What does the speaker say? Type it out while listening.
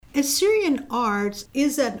Assyrian art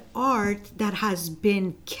is an art that has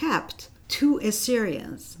been kept to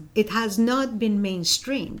Assyrians. It has not been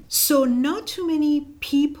mainstreamed. So not too many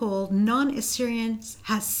people, non-Assyrians,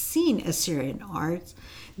 has seen Assyrian art.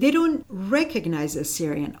 They don't recognize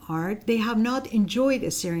Assyrian art. They have not enjoyed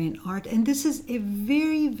Assyrian art. And this is a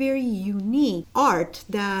very, very unique art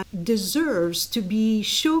that deserves to be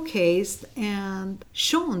showcased and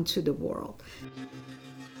shown to the world.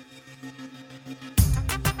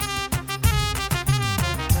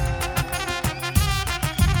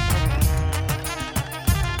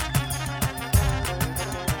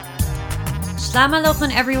 Shalom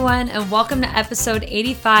Aleichem everyone, and welcome to episode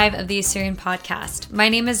 85 of the Assyrian Podcast. My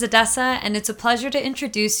name is Odessa, and it's a pleasure to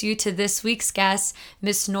introduce you to this week's guest,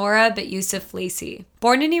 Miss Noura Bint Youssef Lacy.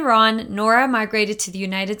 Born in Iran, Noura migrated to the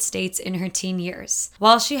United States in her teen years.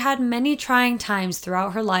 While she had many trying times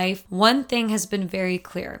throughout her life, one thing has been very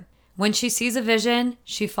clear. When she sees a vision,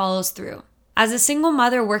 she follows through. As a single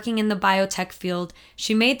mother working in the biotech field,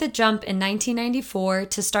 she made the jump in 1994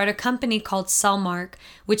 to start a company called Cellmark,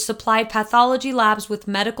 which supplied pathology labs with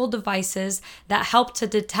medical devices that helped to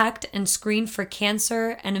detect and screen for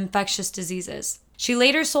cancer and infectious diseases. She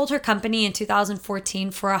later sold her company in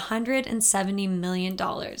 2014 for $170 million.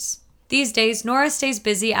 These days, Noura stays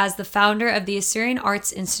busy as the founder of the Assyrian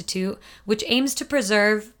Arts Institute, which aims to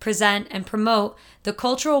preserve, present, and promote the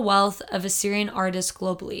cultural wealth of Assyrian artists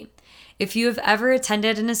globally. If you have ever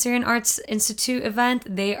attended an Assyrian Arts Institute event,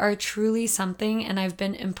 they are truly something, and I've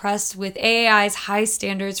been impressed with AAI's high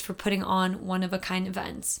standards for putting on one-of-a-kind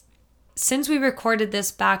events. Since we recorded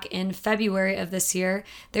this back in February of this year,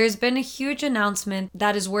 there's been a huge announcement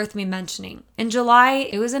that is worth me mentioning. In July,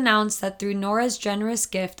 it was announced that through Noura's generous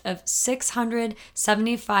gift of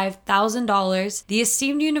 $675,000, the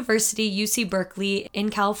esteemed university UC Berkeley in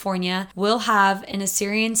California will have an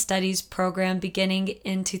Assyrian Studies program beginning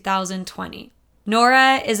in 2020.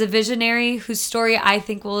 Noura is a visionary whose story I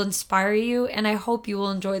think will inspire you, and I hope you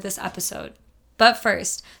will enjoy this episode. But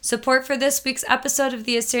first, support for this week's episode of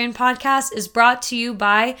the Assyrian Podcast is brought to you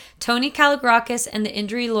by Tony Kalogerakis and the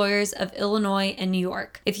Injury Lawyers of Illinois and New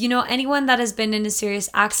York. If you know anyone that has been in a serious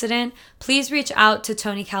accident, please reach out to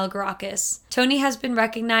Tony Kalogerakis. Tony has been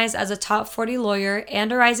recognized as a top 40 lawyer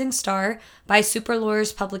and a rising star by Super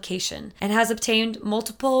Lawyers publication and has obtained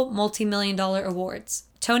multiple multi-million-dollar awards.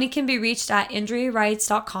 Tony can be reached at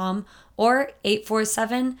injuryrights.com or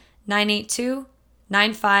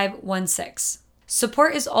 847-982-9516.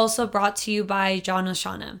 Support is also brought to you by John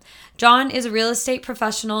Oshana. John is a real estate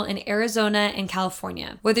professional in Arizona and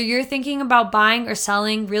California. Whether you're thinking about buying or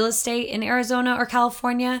selling real estate in Arizona or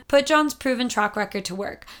California, put John's proven track record to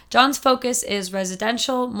work. John's focus is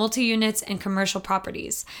residential, multi-units, and commercial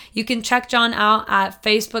properties. You can check John out at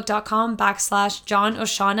facebook.com/John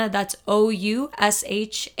Oshana, that's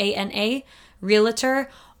OUSHANA, realtor,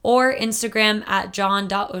 or Instagram at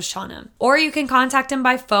john.oshana. Or you can contact him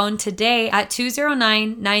by phone today at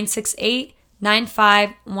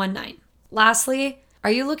 209-968-9519. Lastly, are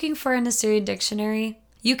you looking for an Assyrian dictionary?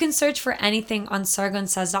 You can search for anything on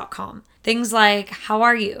sargonsays.com. Things like, how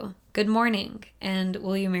are you? Good morning, and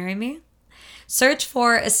will you marry me? Search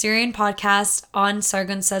for Assyrian Podcast on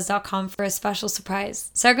sargonsays.com for a special surprise.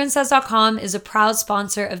 Sargonsays.com is a proud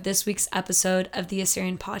sponsor of this week's episode of the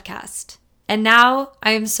Assyrian Podcast. And now,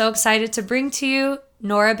 I am so excited to bring to you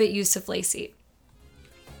Noura Bint Youssef Lacy.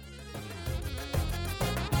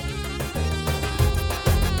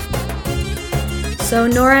 So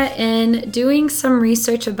Noura, in doing some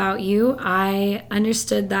research about you, I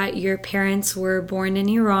understood that your parents were born in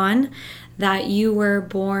Iran, that you were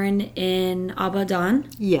born in Abadan.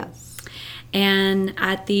 Yes. And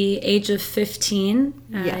at the age of 15,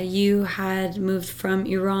 Yes. You had moved from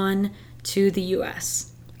Iran to the U.S.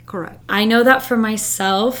 Correct. I know that for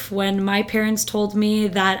myself, when my parents told me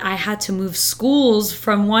that I had to move schools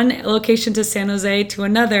from one location to San Jose to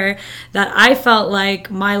another, that I felt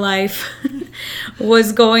like my life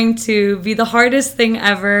was going to be the hardest thing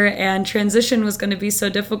ever and transition was going to be so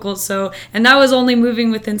difficult. And that was only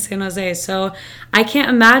moving within San Jose. So I can't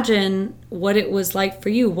imagine what it was like for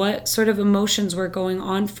you. What sort of emotions were going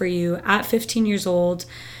on for you at 15 years old,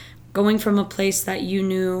 going from a place that you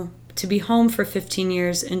knew to be home for 15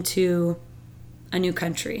 years into a new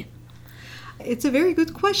country? It's a very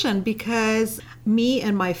good question because me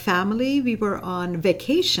and my family, we were on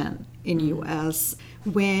vacation in U.S.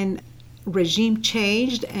 when regime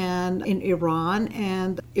changed and in Iran,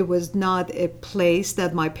 and it was not a place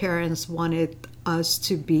that my parents wanted us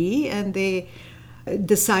to be, and they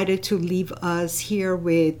decided to leave us here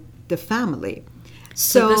with the family.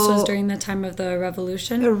 So this was during the time of the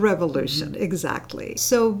revolution? A revolution, exactly.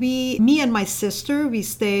 So me and my sister, we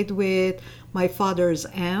stayed with my father's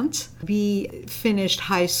aunt. We finished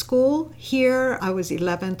high school here. I was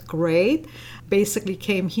 11th grade. Basically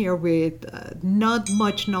came here with not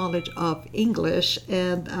much knowledge of English,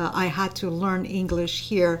 and I had to learn English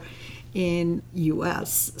here in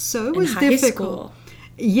US. So it was difficult. School.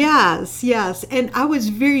 Yes. And I was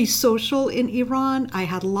very social in Iran. I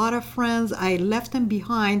had a lot of friends. I left them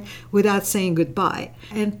behind without saying goodbye.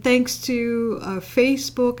 And thanks to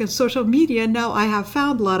Facebook and social media, now I have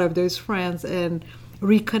found a lot of those friends and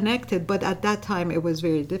reconnected. But at that time, it was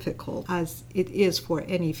very difficult, as it is for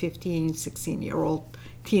any 15, 16-year-old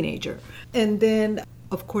teenager. And then,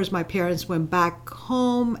 of course, my parents went back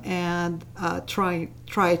home and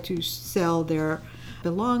tried to sell their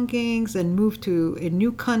belongings and moved to a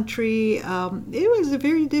new country. It was a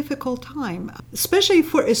very difficult time, especially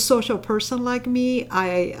for a social person like me.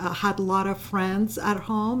 I had a lot of friends at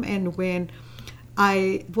home, and when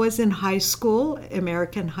I was in high school,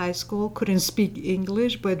 American high school, couldn't speak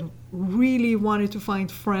English, but really wanted to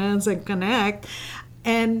find friends and connect.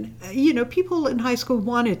 And, people in high school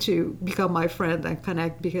wanted to become my friend and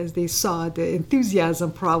connect because they saw the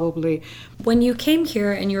enthusiasm probably. When you came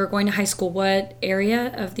here and you were going to high school, what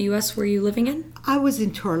area of the U.S. were you living in? I was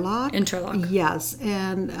in Turlock. In Turlock. Yes.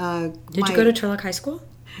 And Did you go to Turlock High School?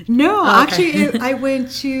 No, Oh, okay. Actually, I went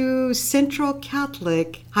to Central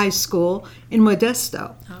Catholic High School in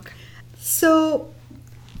Modesto. Okay. So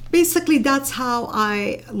basically, that's how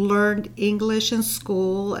I learned English in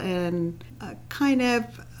school and kind of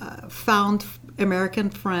found American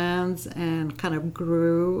friends and kind of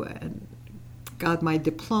grew and got my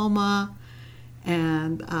diploma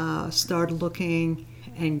and started looking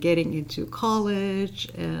and getting into college.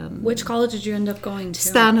 And Which college did you end up going to?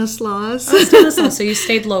 Stanislaus. Oh, Stanislaus. So you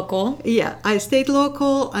stayed local. Yeah, I stayed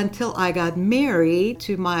local until I got married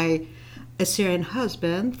to my Assyrian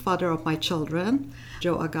husband, father of my children,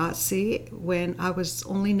 Joe Agassi, when I was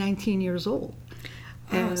only 19 years old.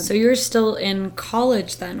 So you were still in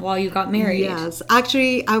college then while you got married? Yes.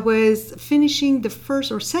 Actually, I was finishing the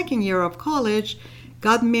first or second year of college,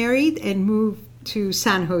 got married, and moved to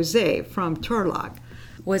San Jose from Turlock.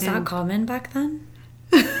 Was that common back then?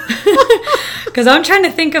 Because I'm trying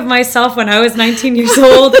to think of myself when I was 19 years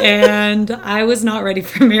old, and I was not ready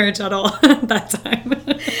for marriage at all at that time.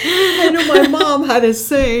 I know my mom had a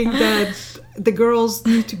saying that the girls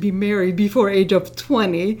need to be married before age of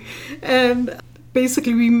 20, and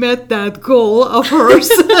basically we met that goal of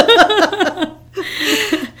hers.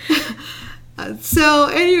 So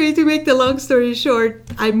anyway, to make the long story short,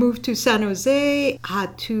 I moved to San Jose,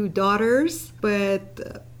 had 2 daughters,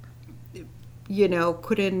 but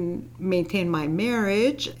couldn't maintain my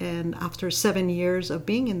marriage. And after 7 years of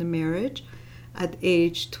being in the marriage, at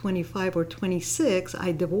age 25 or 26,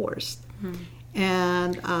 I divorced.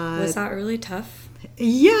 And was that really tough?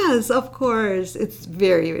 Yes, of course. It's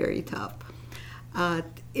very, very tough.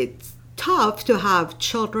 It's tough to have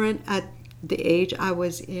children at the age I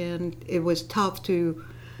was in. It was tough to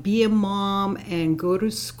be a mom and go to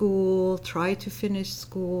school, try to finish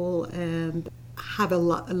school, and have a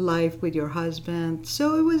life with your husband.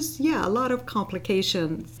 So it was, a lot of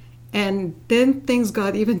complications. And then things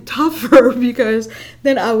got even tougher because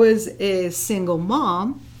then I was a single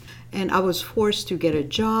mom and I was forced to get a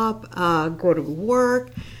job, go to work,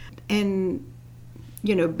 and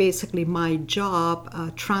basically my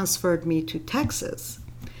job transferred me to Texas.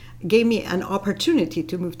 Gave me an opportunity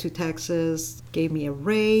to move to Texas, gave me a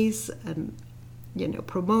raise and,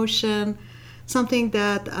 promotion, something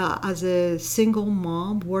that as a single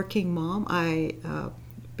mom, working mom, I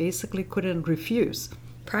basically couldn't refuse.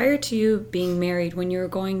 Prior to you being married, when you were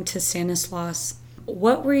going to Stanislaus,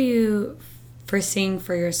 what were you foreseeing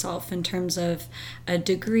for yourself in terms of a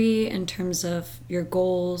degree, in terms of your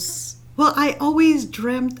goals? Well, I always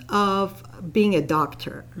dreamt of being a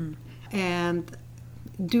doctor and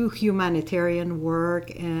do humanitarian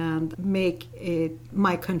work and make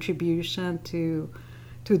my contribution to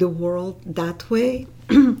the world that way.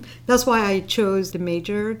 That's why I chose the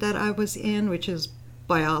major that I was in, which is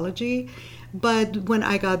biology. But when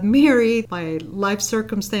I got married, my life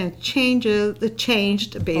circumstance changed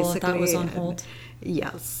basically. Oh, that was on hold.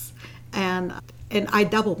 Yes. And I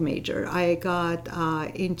double majored. I got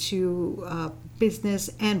into business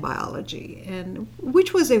and biology, and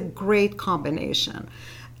which was a great combination.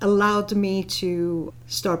 Allowed me to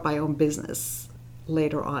start my own business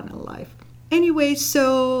later on in life. Anyway,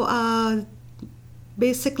 so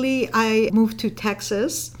basically I moved to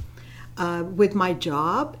Texas with my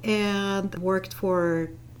job and worked for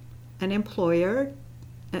an employer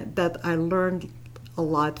that I learned a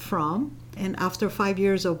lot from. And after 5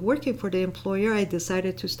 years of working for the employer, I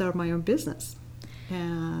decided to start my own business.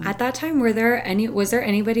 And at that time, was there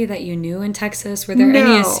anybody that you knew in Texas? Were there any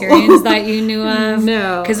No. Assyrians that you knew of?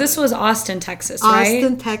 No. Because this was Austin, Texas, right?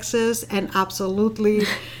 Austin, Texas, and absolutely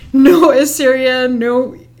no Assyrian,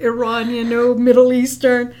 no Iranian, no Middle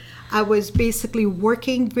Eastern. I was basically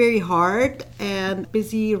working very hard and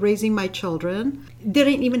busy raising my children.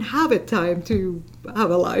 Didn't even have a time to have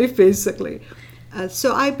a life, basically.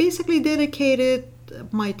 So I basically dedicated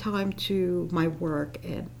my time to my work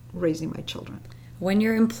and raising my children. When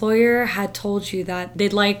your employer had told you that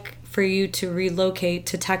they'd like for you to relocate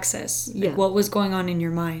to Texas, Yeah. what was going on in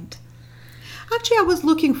your mind? Actually, I was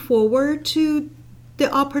looking forward to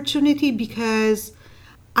the opportunity because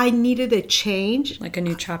I needed a change, Like a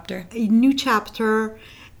new chapter? a new chapter,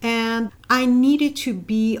 and I needed to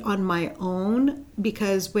be on my own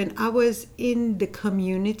because when I was in the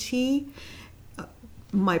community,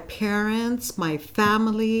 my parents, my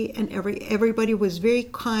family, and everybody was very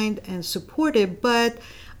kind and supportive, but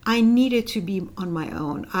I needed to be on my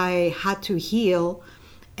own. I had to heal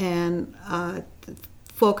and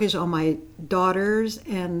focus on my daughters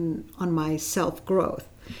and on my self-growth.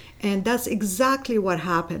 And that's exactly what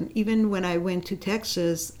happened. Even when I went to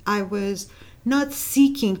Texas, I was not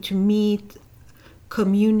seeking to meet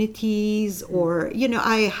communities or,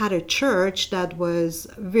 I had a church that was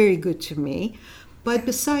very good to me. But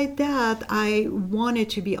beside that, I wanted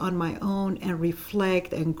to be on my own and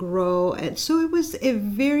reflect and grow. And so it was a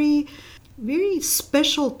very, very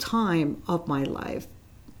special time of my life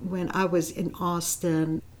when I was in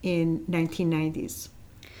Austin in 1990s.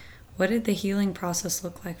 What did the healing process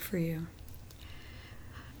look like for you?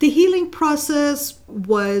 The healing process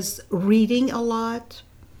was reading a lot.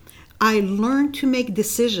 I learned to make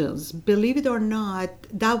decisions. Believe it or not,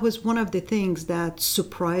 that was one of the things that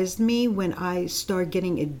surprised me when I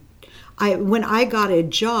started when I got a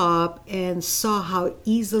job and saw how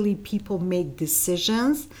easily people make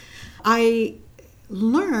decisions. I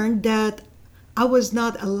learned that I was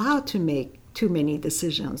not allowed to make too many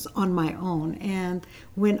decisions on my own. And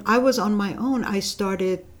when I was on my own, I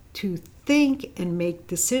started to think and make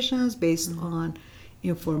decisions based on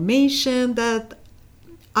information that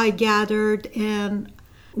I gathered, and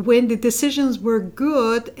when the decisions were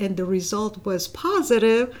good and the result was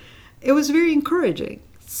positive, it was very encouraging.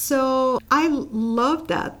 So I loved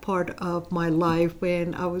that part of my life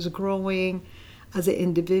when I was growing as an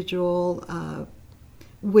individual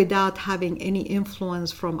without having any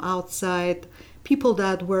influence from outside, people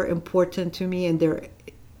that were important to me and their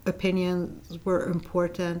opinions were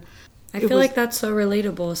important. I feel like that's so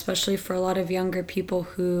relatable, especially for a lot of younger people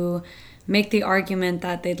who make the argument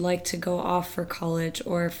that they'd like to go off for college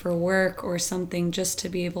or for work or something just to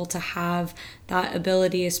be able to have that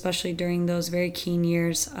ability, especially during those very keen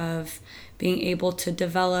years of being able to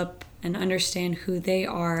develop and understand who they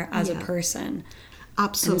are as a person.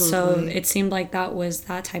 Absolutely. And so it seemed like that was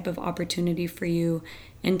that type of opportunity for you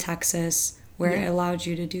in Texas where it allowed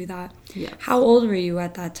you to do that. Yes. How old were you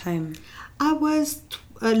at that time? I was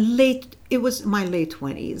it was my late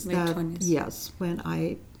 20s. Late 20s. Yes, when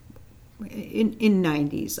in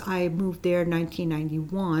 90s. I moved there in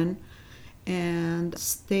 1991 and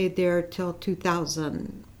stayed there till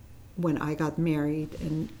 2000 when I got married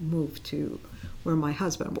and moved to where my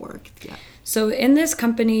husband worked. Yeah. So in this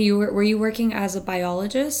company, were you working as a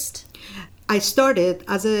biologist? I started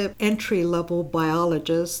as an entry-level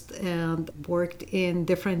biologist and worked in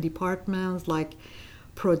different departments like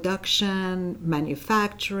production,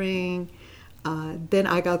 manufacturing. Then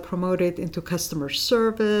I got promoted into customer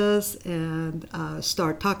service and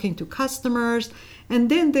start talking to customers. And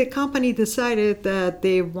then the company decided that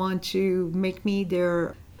they want to make me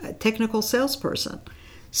their technical salesperson.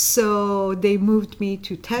 So they moved me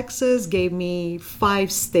to Texas, gave me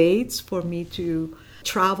 5 states for me to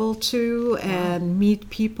travel to and meet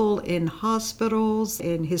people in hospitals,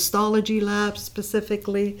 in histology labs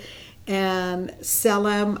specifically, and sell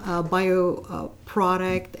them a bio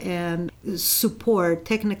product and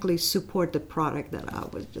technically support the product that I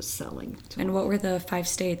was just selling to. And what were the 5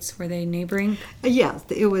 states? Were they neighboring? Yes,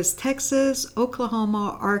 it was Texas,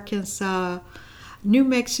 Oklahoma, Arkansas, New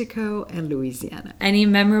Mexico, and Louisiana. Any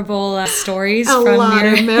memorable stories A from lot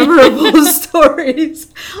your... of memorable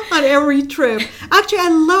stories on every trip. Actually, I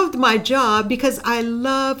loved my job because I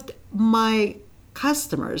loved my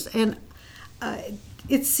customers. And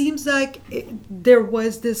it seems like there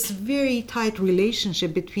was this very tight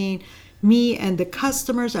relationship between me and the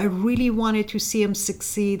customers. I really wanted to see them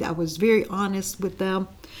succeed. I was very honest with them.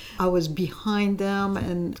 I was behind them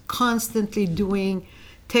and constantly doing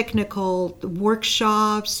technical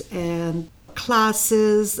workshops and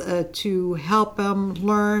classes to help them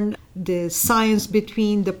learn the science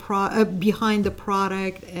behind the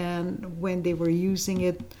product, and when they were using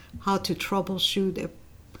it, how to troubleshoot a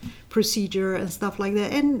procedure and stuff like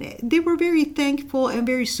that. And they were very thankful and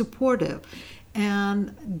very supportive.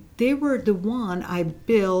 And they were the one I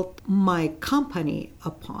built my company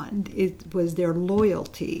upon. It was their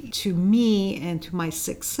loyalty to me and to my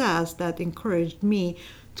success that encouraged me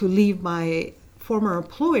to leave my former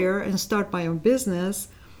employer and start my own business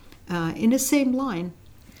in the same line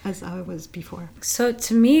as I was before. So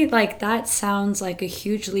to me, like, that sounds like a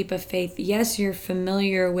huge leap of faith. Yes, you're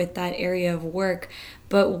familiar with that area of work,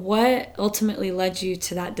 but what ultimately led you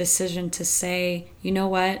to that decision to say, you know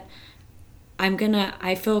what,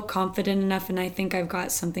 I feel confident enough and I think I've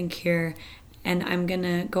got something here, and I'm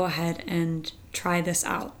gonna go ahead and try this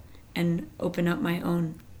out and open up my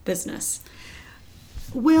own business?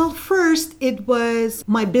 Well, first it was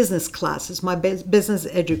my business classes, my business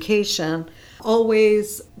education.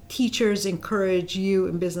 Always teachers encourage you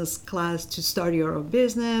in business class to start your own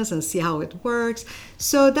business and see how it works.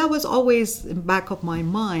 So that was always in the back of my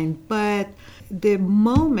mind. But the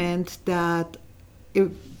moment that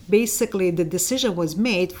basically the decision was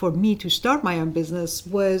made for me to start my own business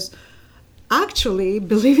was actually,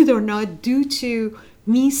 believe it or not, due to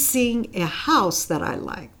me seeing a house that I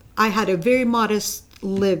liked. I had a very modest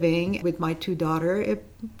living with my two daughters, a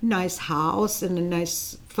nice house in a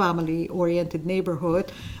nice family-oriented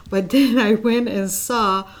neighborhood. But then I went and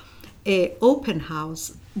saw a open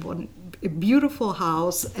house, a beautiful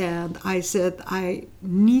house, and I said, I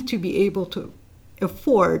need to be able to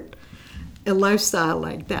afford a lifestyle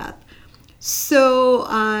like that. So,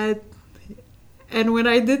 and when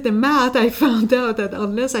I did the math, I found out that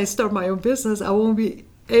unless I start my own business, I won't be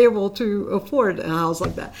able to afford a house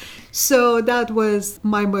like that. So that was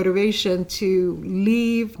my motivation to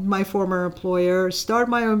leave my former employer, start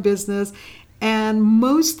my own business, and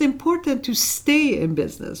most important, to stay in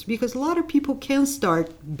business, because a lot of people can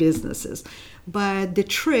start businesses, but the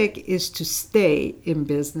trick is to stay in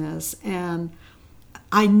business. And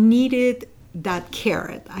I needed that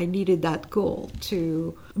carrot, I needed that goal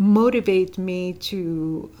to motivate me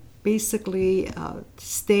to basically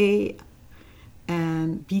stay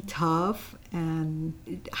and be tough and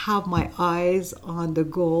have my eyes on the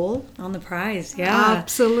goal. On the prize, yeah.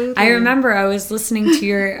 Absolutely. I remember I was listening to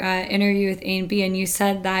your interview with A&B, and you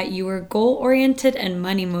said that you were goal-oriented and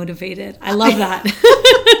money-motivated. I love that.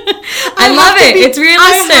 I love it. It's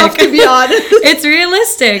realistic. I have to be honest. It's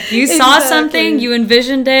realistic. You saw something, you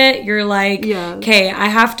envisioned it, you're like, okay, I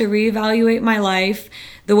have to reevaluate my life.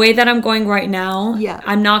 The way that I'm going right now,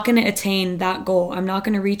 I'm not going to attain that goal. I'm not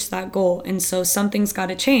going to reach that goal. And so something's got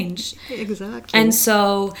to change. Exactly. And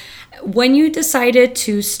so when you decided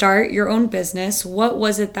to start your own business, what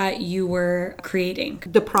was it that you were creating?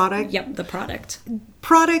 The product? Yep, the product.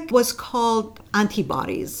 Product was called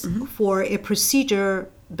antibodies for a procedure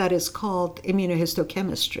that is called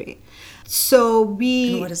immunohistochemistry. So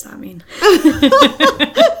And what does that mean?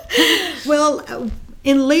 Well,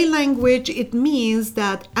 in lay language, it means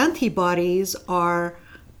that antibodies are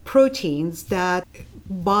proteins that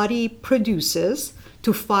body produces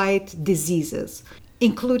to fight diseases,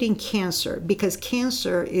 including cancer, because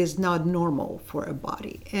cancer is not normal for a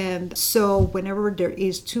body. And so whenever there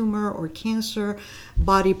is tumor or cancer,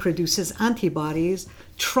 body produces antibodies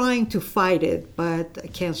trying to fight it,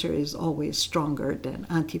 but cancer is always stronger than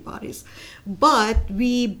antibodies. But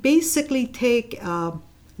we basically take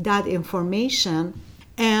that information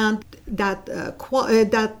and that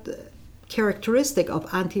characteristic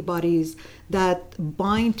of antibodies that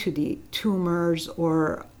bind to the tumors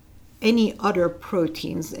or any other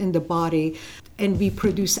proteins in the body, and we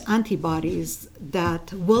produce antibodies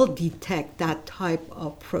that will detect that type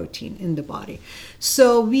of protein in the body.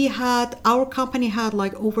 So our company had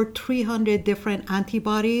like over 300 different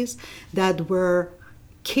antibodies that were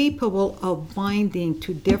capable of binding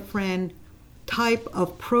to different type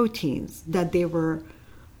of proteins that they were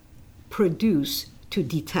produced to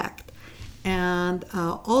detect. And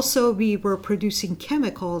also we were producing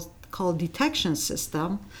chemicals called detection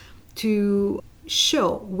system to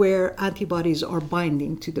show where antibodies are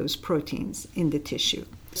binding to those proteins in the tissue.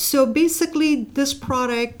 So basically this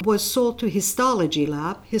product was sold to histology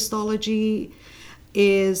lab. Histology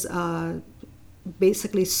is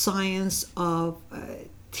basically science of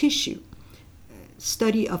tissue,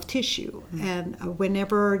 study of tissue. And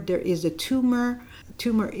whenever there is a tumor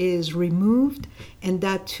is removed, and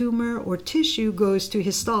that tumor or tissue goes to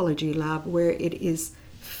histology lab, where it is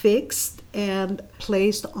fixed and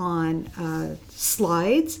placed on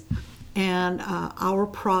slides, And our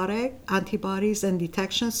product, antibodies and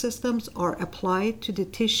detection systems, are applied to the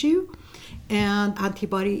tissue, and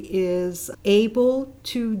antibody is able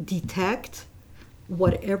to detect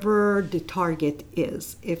whatever the target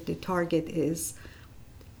is. If the target is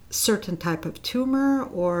certain type of tumor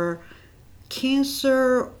or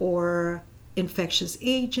cancer or infectious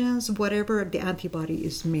agents, whatever, the antibody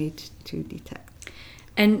is made to detect.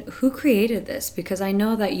 And who created this? Because I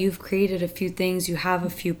know that you've created a few things. You have a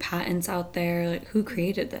few patents out there. Like, who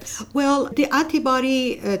created this? Well, the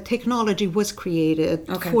antibody technology was created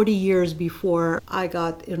 40 years before I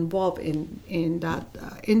got involved in that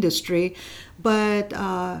industry. But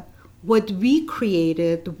what we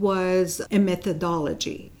created was a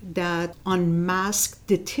methodology that unmasked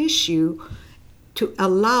the tissue to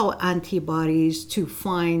allow antibodies to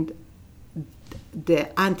find the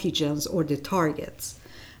antigens or the targets.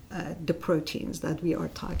 The proteins that we are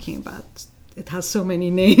talking about. It has so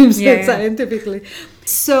many names scientifically.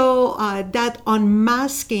 So that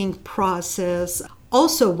unmasking process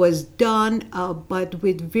also was done, but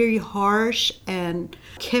with very harsh and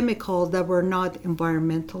chemicals that were not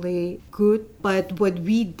environmentally good. But what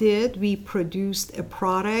we did, we produced a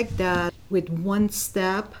product that with one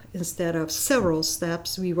step instead of several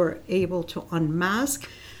steps, we were able to unmask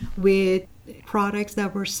with products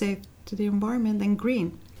that were safe to the environment and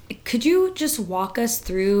green. Could you just walk us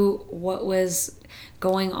through what was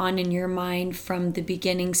going on in your mind from the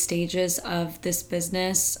beginning stages of this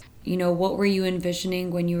business? You know, what were you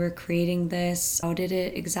envisioning when you were creating this? How did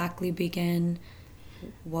it exactly begin?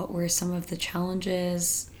 What were some of the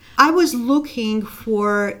challenges? I was looking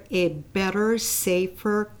for a better,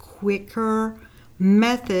 safer, quicker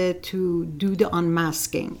method to do the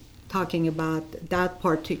unmasking, talking about that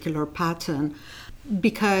particular pattern,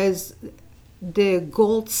 because the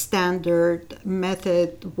gold standard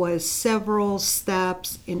method was several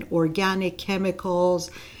steps in organic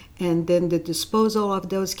chemicals, and then the disposal of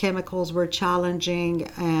those chemicals were challenging,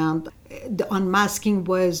 and the unmasking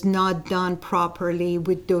was not done properly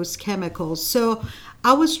with those chemicals. So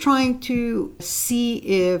I was trying to see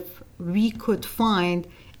if we could find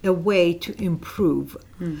a way to improve.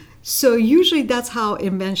 So usually that's how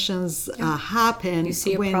inventions happen. You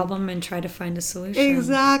see a problem and try to find a solution.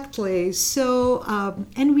 Exactly. So,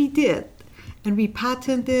 and we did. And we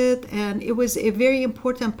patented, and it was a very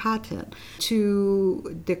important patent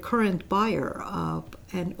to the current buyer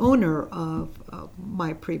and owner of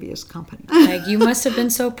my previous company. Like, you must have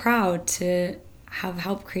been so proud to have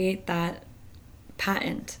helped create that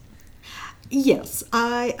patent. Yes,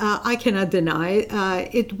 I cannot deny.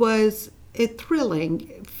 It was a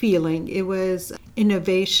thrilling feeling. It was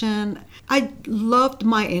innovation. I loved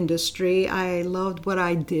my industry. I loved what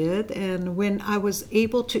I did. And when I was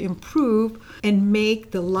able to improve and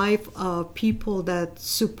make the life of people that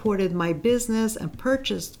supported my business and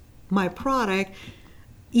purchased my product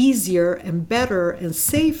easier and better and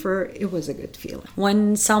safer, it was a good feeling.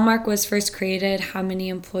 When Cellmark was first created, how many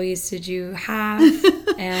employees did you have?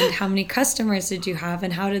 And how many customers did you have?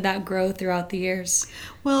 And how did that grow throughout the years?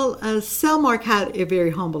 Well, Cellmark had a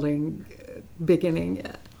very humbling beginning.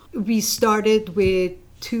 We started with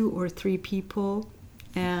 2 or 3 people,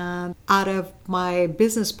 and out of my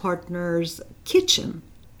business partner's kitchen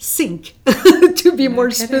sink, to be more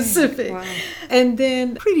specific. Wow. And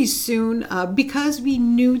then pretty soon, because we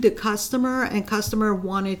knew the customer and customer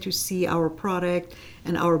wanted to see our product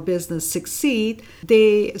and our business succeed,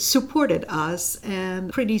 they supported us.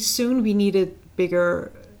 And pretty soon we needed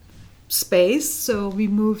bigger space, so we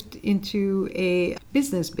moved into a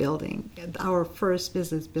business building, our first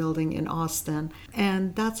business building in Austin.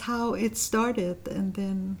 And that's how it started. And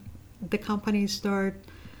then the company started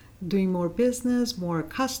doing more business, more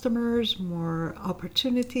customers, more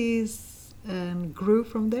opportunities, and grew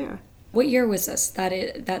from there. What year was this that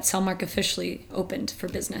Cellmark officially opened for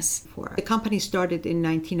business? The company started in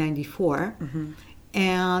 1994,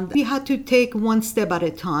 and we had to take one step at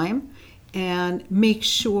a time and make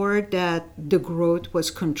sure that the growth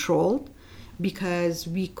was controlled, because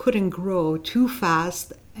we couldn't grow too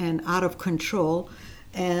fast and out of control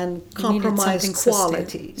and compromise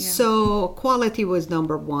quality. Yeah. So quality was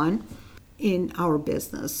number one in our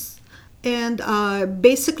business. And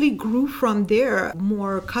basically grew from there.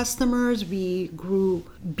 More customers, we grew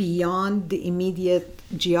beyond the immediate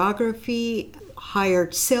geography,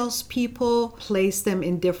 hired salespeople, placed them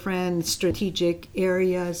in different strategic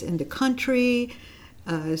areas in the country.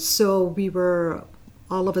 So we were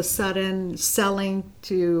all of a sudden selling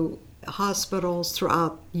to hospitals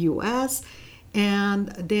throughout the U.S., and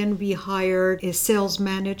then we hired a sales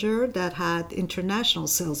manager that had international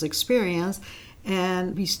sales experience,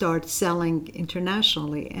 and we started selling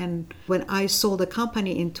internationally. And when I sold the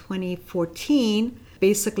company in 2014,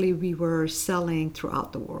 basically we were selling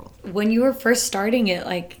throughout the world. When you were first starting it,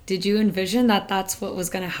 like, did you envision that that's what was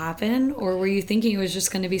going to happen, or were you thinking it was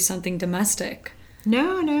just going to be something domestic?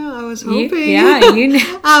 No, I was hoping. You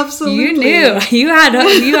knew. Absolutely. You knew. You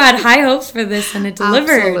had high hopes for this, and it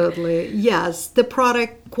delivered. Absolutely. Yes. The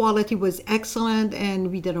product quality was excellent,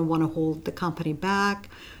 and we didn't want to hold the company back.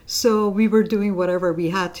 So we were doing whatever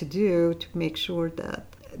we had to do to make sure that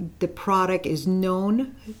the product is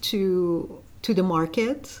known to the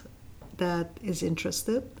market that is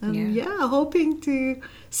interested, and hoping to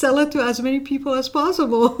sell it to as many people as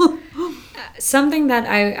possible. Something that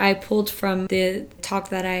I pulled from the talk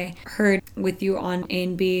that I heard with you on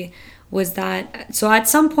A&B was that, so at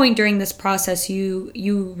some point during this process, you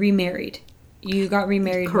remarried. You got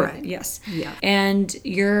remarried. Correct. Yes. Yeah. And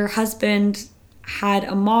your husband had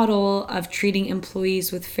a model of treating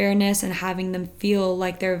employees with fairness and having them feel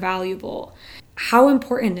like they're valuable. How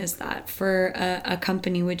important is that for a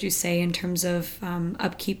company, would you say, in terms of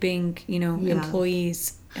upkeeping,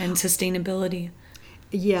 employees and sustainability?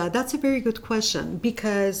 Yeah, that's a very good question,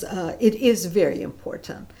 because it is very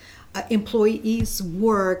important. Employees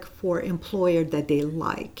work for employer that they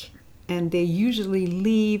like, and they usually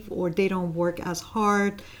leave, or they don't work as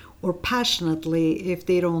hard or passionately if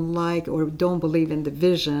they don't like or don't believe in the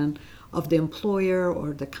vision of the employer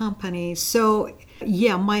or the company. So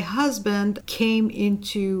yeah, my husband came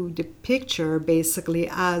into the picture basically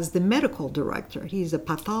as the medical director. He's a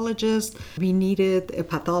pathologist. We needed a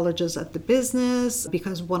pathologist at the business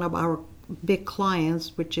because one of our big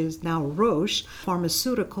clients, which is now Roche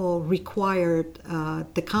Pharmaceutical, required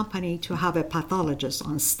the company to have a pathologist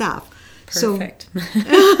on staff. Perfect.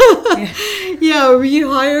 Yeah, we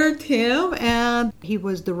hired him, and he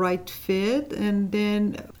was the right fit. And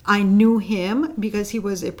then I knew him because he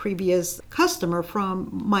was a previous customer from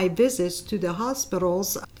my visits to the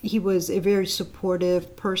hospitals. He was a very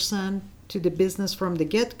supportive person to the business from the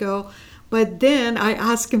get-go. But then I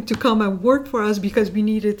asked him to come and work for us because we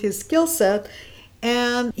needed his skill set.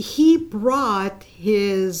 And he brought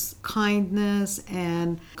his kindness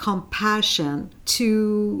and compassion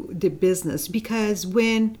to the business, because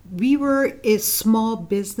when we were a small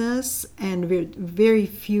business and very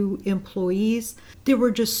few employees, there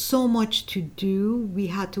were just so much to do. We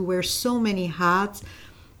had to wear so many hats.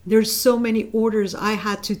 There's so many orders I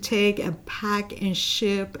had to take and pack and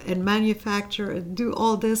ship and manufacture and do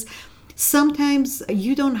all this. Sometimes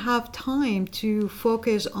you don't have time to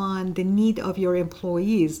focus on the need of your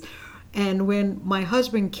employees. And when my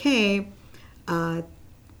husband came, and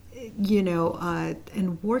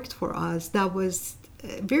worked for us, that was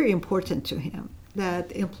very important to him,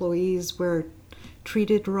 that employees were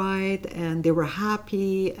treated right and they were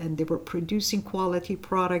happy and they were producing quality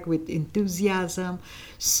product with enthusiasm.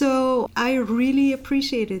 So I really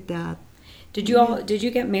appreciated that. Did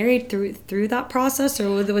you get married through that process, or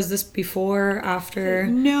was this before, after?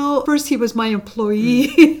 No, first he was my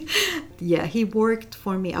employee. Yeah, he worked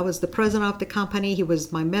for me. I was the president of the company. He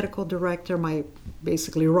was my medical director, my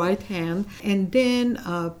basically right hand. And then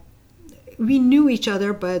we knew each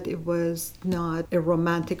other, but it was not a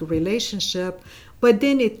romantic relationship. But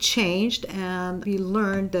then it changed, and we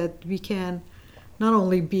learned that we can not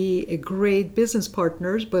only be a great business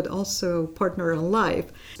partners, but also partner in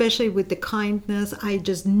life. Especially with the kindness, I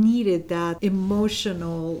just needed that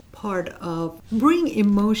emotional part of bring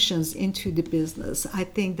emotions into the business. I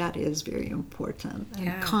think that is very important.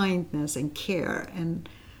 And kindness and care, and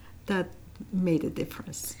that made a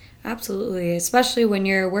difference. Absolutely, especially when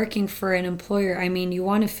you're working for an employer. I mean, you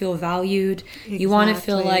want to feel valued. Exactly. You want to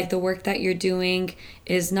feel like the work that you're doing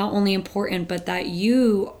is not only important, but that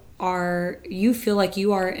you feel like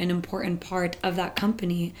you are an important part of that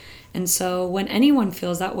company. And so when anyone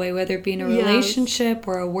feels that way, whether it be in a relationship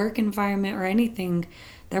or a work environment or anything,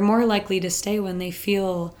 they're more likely to stay when they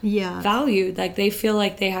feel valued, like they feel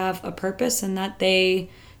like they have a purpose and that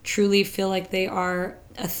they truly feel like they are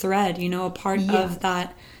a thread, a part of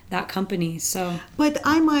that company. So, but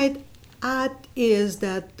I might add is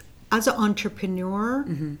that as an entrepreneur,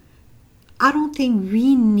 I don't think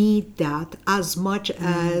we need that as much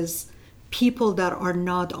as people that are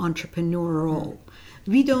not entrepreneurial.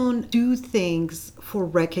 We don't do things for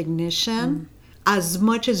recognition as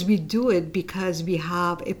much as we do it because we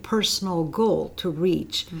have a personal goal to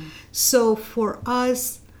reach. So for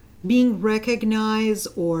us, being recognized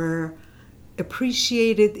or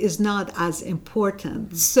appreciated is not as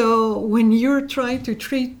important. So when you're trying to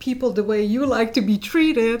treat people the way you like to be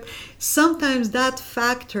treated, sometimes that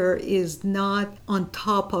factor is not on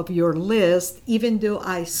top of your list, even though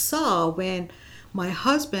I saw when my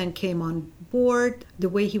husband came on board, the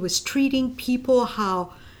way he was treating people,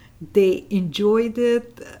 how they enjoyed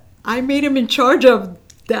it. I made him in charge of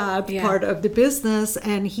that part of the business,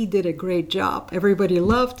 and he did a great job. Everybody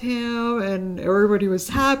loved him and everybody was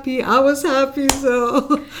happy. I was happy.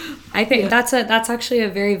 So I think that's actually a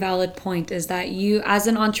very valid point, is that you, as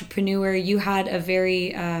an entrepreneur, you had a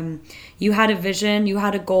very you had a vision, you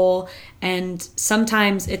had a goal, and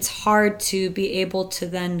sometimes it's hard to be able to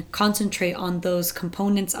then concentrate on those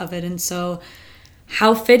components of it. And so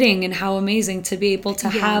how fitting and how amazing to be able to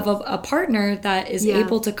have a partner that is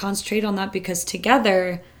able to concentrate on that, because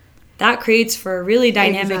together that creates for a really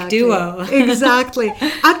dynamic duo. Exactly.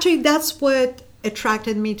 Actually, that's what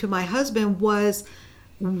attracted me to my husband. Was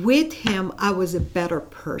with him, I was a better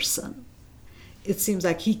person. It seems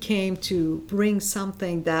like he came to bring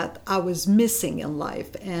something that I was missing in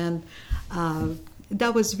life, and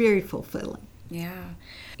that was very fulfilling. Yeah.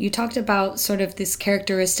 You talked about sort of this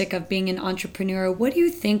characteristic of being an entrepreneur. What do you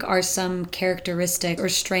think are some characteristics or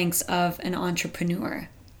strengths of an entrepreneur?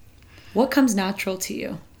 What comes natural to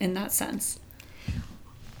you in that sense?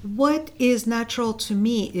 What is natural to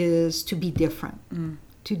me is to be different,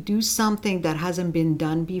 to do something that hasn't been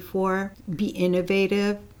done before, be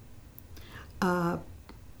innovative. At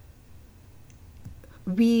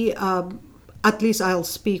least I'll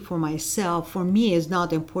speak for myself. For me, it's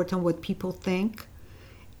not important what people think.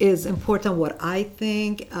 It's important what I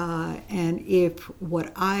think, and if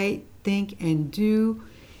what I think and do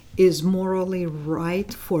is morally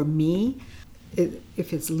right for me,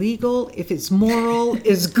 if it's legal, if it's moral,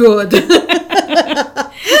 it's good.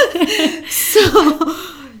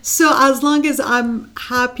 So as long as I'm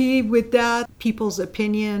happy with that, people's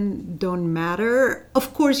opinion don't matter.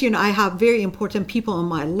 Of course, I have very important people in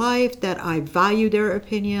my life that I value their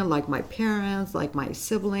opinion, like my parents, like my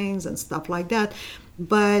siblings and stuff like that.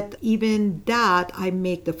 But even that, I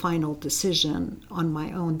make the final decision on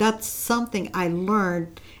my own. That's something I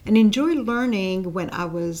learned and enjoy learning when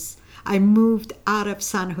I moved out of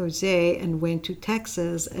San Jose and went to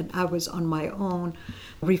Texas, and I was on my own,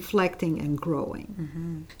 reflecting and growing.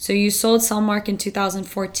 Mm-hmm. So you sold Cellmark in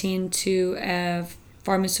 2014 to a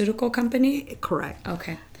pharmaceutical company? Correct.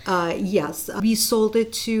 Okay. Yes. We sold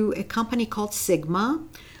it to a company called Sigma,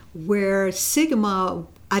 where Sigma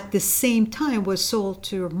at the same time was sold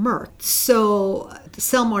to Merck. So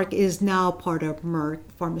Cellmark is now part of Merck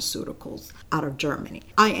Pharmaceuticals out of Germany.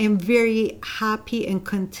 I am very happy and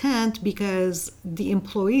content because the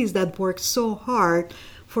employees that worked so hard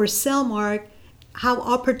for Cellmark have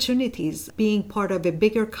opportunities. Being part of a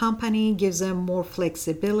bigger company gives them more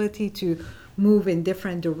flexibility to move in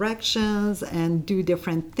different directions and do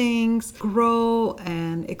different things, grow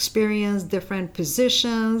and experience different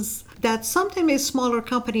positions that sometimes a smaller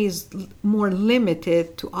company is more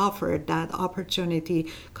limited to offer that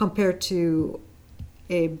opportunity compared to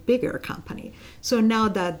a bigger company. So now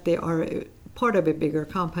that they are part of a bigger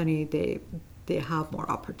company, they have more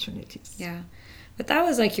opportunities. Yeah. But that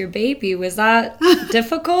was like your baby. Was that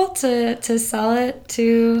difficult to sell it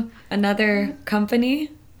to another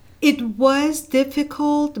company? It was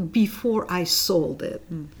difficult before I sold it.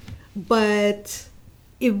 But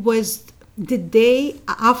it was the day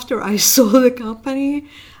after I sold the company,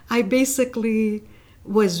 I basically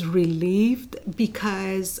was relieved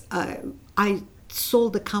because I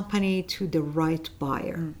sold the company to the right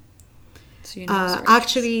buyer. So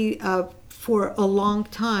actually, for a long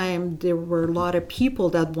time, there were a lot of people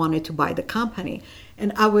that wanted to buy the company,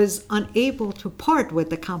 and I was unable to part with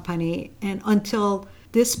the company, and until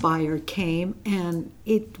this buyer came, and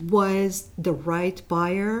it was the right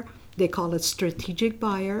buyer. They call it strategic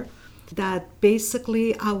buyer. That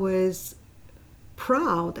basically I was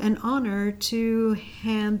proud and honored to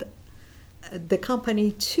hand the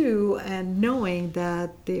company to, and knowing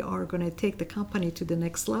that they are going to take the company to the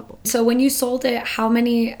next level. So when you sold it, how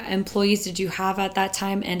many employees did you have at that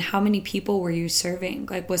time, and how many people were you serving?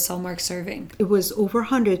 Like, was Cellmark serving? It was over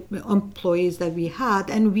 100 employees that we had,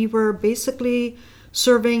 and we were basically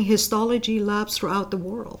serving histology labs throughout the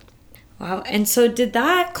world. Wow. And so did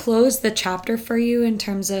that close the chapter for you in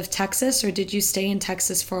terms of Texas, or did you stay in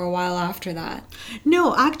Texas for a while after that?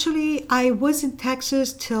 No, actually, I was in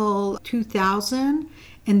Texas till 2000,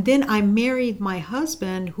 and then I married my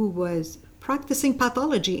husband, who was practicing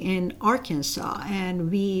pathology in Arkansas,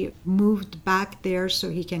 and we moved back there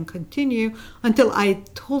so he can continue, until I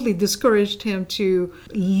totally discouraged him to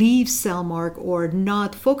leave Cellmark or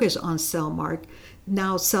not focus on Cellmark.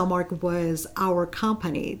 Now Cellmark was our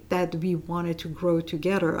company that we wanted to grow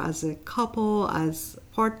together as a couple, as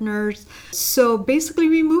partners. So basically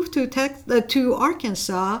we moved to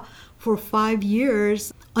Arkansas for 5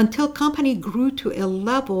 years. until company grew to a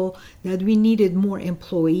level that we needed more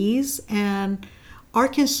employees. And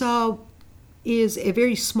Arkansas is a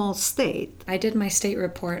very small state. I did my state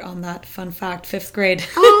report on that. Fun fact, 5th grade.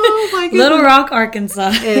 Oh my goodness. Little Rock,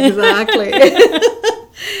 Arkansas. Exactly.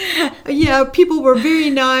 Yeah, people were very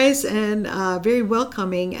nice and very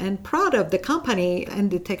welcoming and proud of the company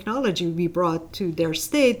and the technology we brought to their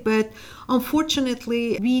state. But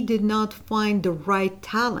unfortunately, we did not find the right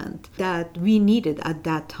talent that we needed at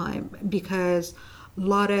that time, because a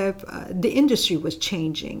lot of the industry was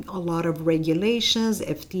changing, a lot of regulations,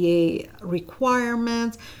 FDA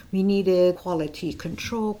requirements. We needed quality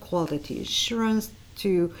control, quality assurance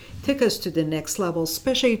to take us to the next level,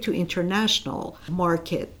 especially to international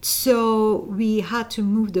market. So we had to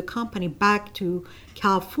move the company back to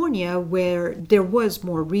California, where there was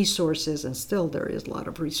more resources, and still there is a lot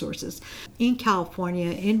of resources in California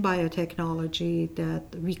in biotechnology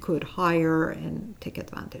that we could hire and take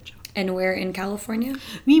advantage of. And where in California?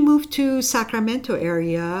 We moved to Sacramento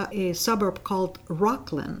area, a suburb called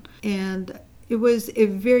Rocklin, and it was a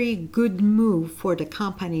very good move for the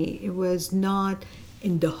company. It was not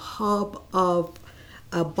in the hub of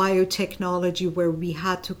biotechnology where we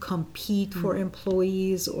had to compete for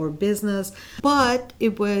employees or business, but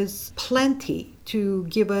it was plenty to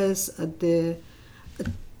give us the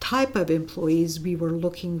type of employees we were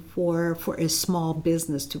looking for a small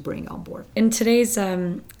business to bring on board. In today's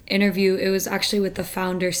interview, it was actually with the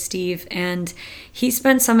founder, Steve, and he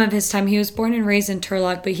spent some of his time, he was born and raised in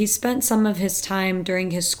Turlock, but he spent some of his time during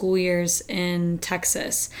his school years in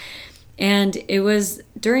Texas. And it was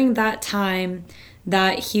during that time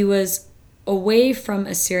that he was away from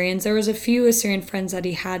Assyrians. There was a few Assyrian friends that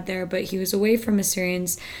he had there, but he was away from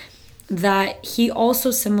Assyrians, that he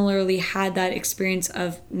also similarly had that experience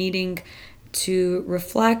of needing to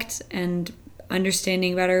reflect and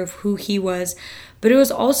understanding better of who he was. But it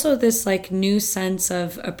was also this like new sense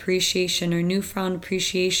of appreciation or newfound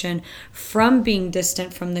appreciation from being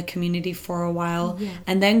distant from the community for a while,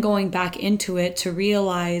 and then going back into it to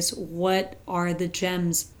realize what are the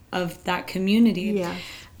gems of that community. Yeah.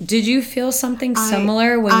 Did you feel something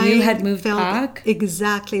similar when you had moved back?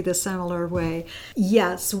 Exactly the similar way.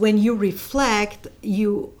 Yes, when you reflect,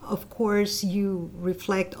 you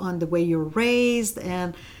reflect on the way you're raised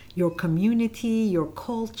and your community, your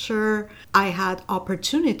culture. I had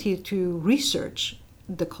opportunity to research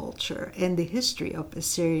the culture and the history of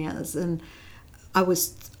Assyrians, and I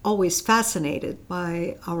was always fascinated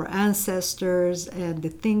by our ancestors and the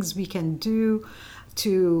things we can do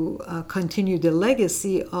to continue the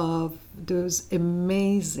legacy of those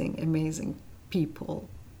amazing people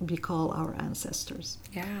we call our ancestors.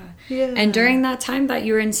 Yeah. Yeah. And during that time that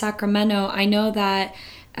you were in Sacramento, I know that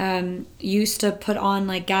you used to put on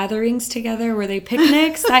like gatherings together. Were they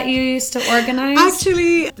picnics that you used to organize?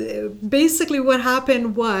 Actually, basically what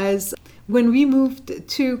happened was when we moved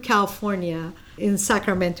to California in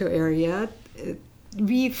Sacramento area,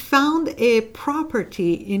 we found a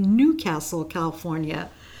property in Newcastle, California,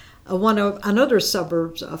 another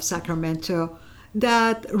suburbs of Sacramento,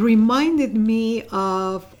 that reminded me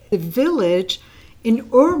of the village in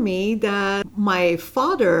Urmi that my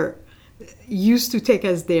father used to take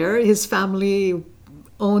us there. His family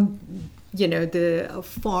owned, the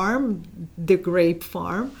farm, the grape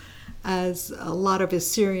farm, as a lot of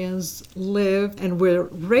Assyrians lived and were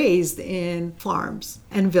raised in farms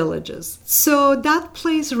and villages. So that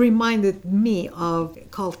place reminded me of,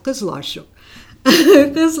 called Qizlashuk.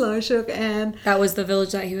 Qizlashuk, and that was the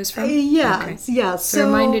village that he was from? Yes, okay. Yes. So it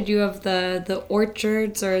reminded you of the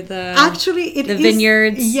orchards or the the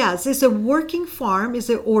vineyards? Yes, it's a working farm, it's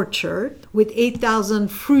an orchard with 8,000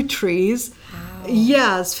 fruit trees. Wow.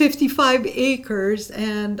 Yes, 55 acres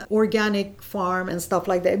and organic farm and stuff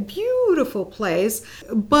like that. Beautiful place,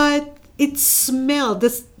 but it smelled,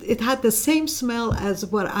 it had the same smell as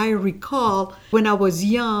what I recall when I was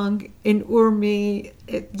young in Urmi,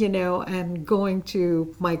 and going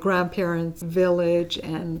to my grandparents' village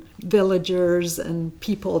and villagers and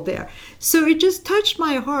people there. So it just touched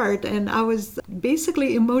my heart, and I was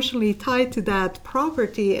basically emotionally tied to that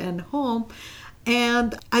property and home.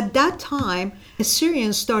 And at that time,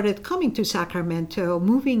 Assyrians started coming to Sacramento,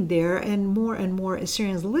 moving there, and more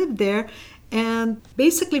Assyrians lived there, and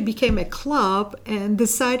basically became a club and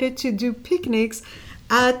decided to do picnics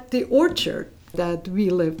at the orchard that we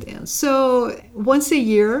lived in. So once a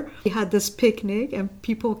year, we had this picnic and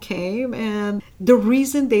people came, and the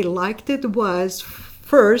reason they liked it was,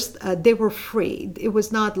 first, they were free. It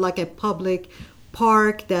was not like a public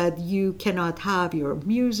park that you cannot have your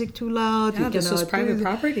music too loud. Yeah, this was private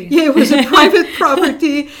property. Yeah, it was a private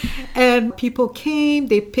property. And people came,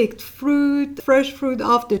 they picked fruit, fresh fruit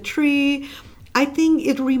off the tree. I think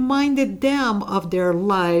it reminded them of their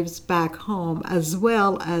lives back home, as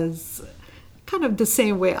well as kind of the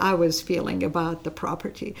same way I was feeling about the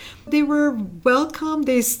property. They were welcome.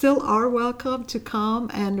 They still are welcome to come.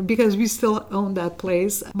 And because we still own that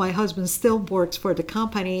place, my husband still works for the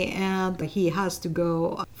company and he has to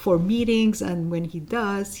go for meetings. And when he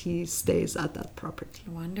does, he stays at that property.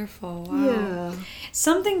 Wonderful. Wow. Yeah.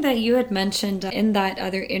 Something that you had mentioned in that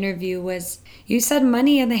other interview was you said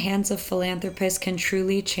money in the hands of philanthropists can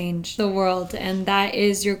truly change the world. And that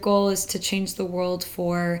is your goal, is to change the world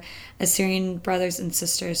for Assyrian brothers and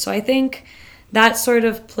sisters. So I think that sort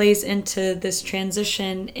of plays into this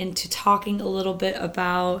transition into talking a little bit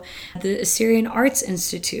about the Assyrian Arts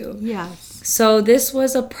Institute. Yes. So this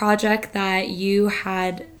was a project that you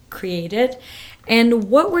had created. And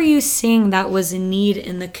what were you seeing that was a need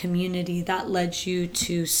in the community that led you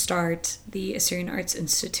to start the Assyrian Arts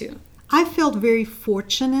Institute? I felt very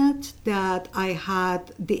fortunate that I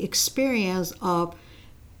had the experience of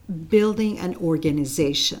building an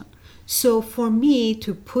organization. So for me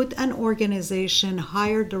to put an organization,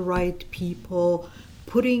 hire the right people,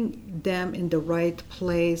 putting them in the right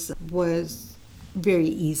place was very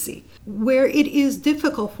easy. Where it is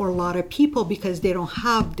difficult for a lot of people because they don't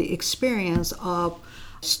have the experience of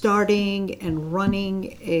starting and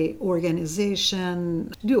running a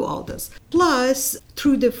organization, do all this. Plus,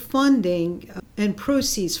 through the funding and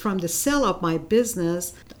proceeds from the sale of my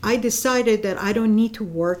business, I decided that I don't need to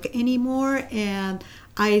work anymore, and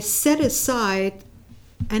I set aside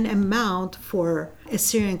an amount for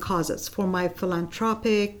Assyrian causes, for my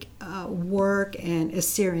philanthropic work and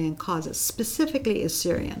Assyrian causes, specifically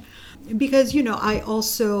Assyrian. Because, I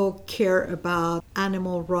also care about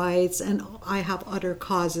animal rights and I have other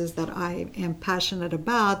causes that I am passionate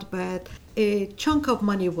about, but a chunk of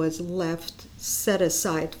money was left set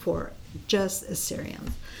aside for just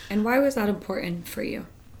Assyrians. And why was that important for you?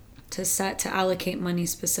 To allocate money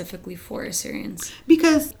specifically for Assyrians?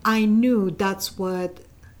 Because I knew that's what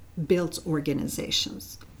builds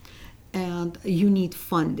organizations, and you need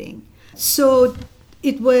funding. So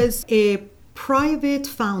it was a private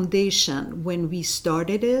foundation when we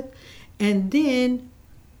started it, and then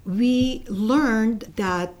we learned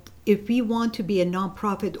that if we want to be a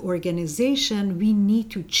nonprofit organization, we need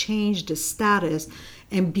to change the status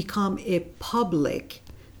and become a public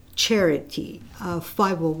charity,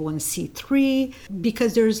 501c3,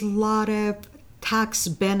 because there's a lot of tax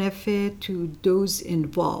benefit to those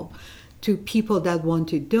involved, to people that want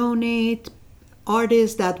to donate,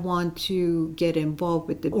 artists that want to get involved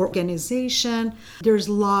with the organization. There's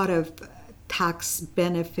a lot of tax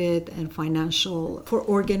benefit and financial for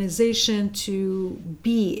organization to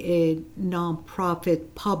be a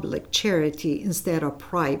nonprofit public charity instead of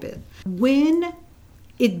private. When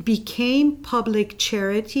it became public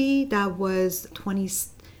charity, that was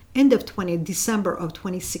December of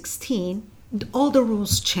 2016, all the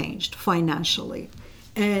rules changed financially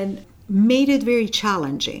and made it very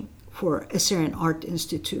challenging for Assyrian Art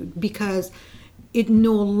Institute because it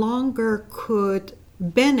no longer could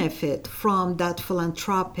benefit from that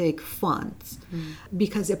philanthropic funds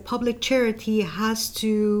because a public charity has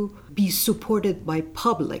to be supported by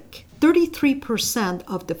public. 33%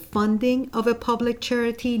 of the funding of a public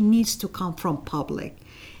charity needs to come from public,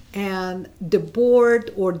 and the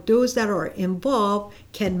board or those that are involved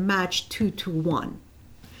can match 2-1.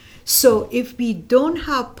 So if we don't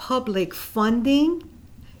have public funding,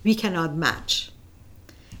 we cannot match.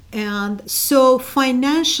 And so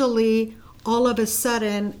financially, all of a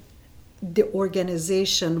sudden, the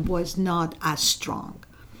organization was not as strong.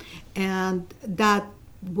 And that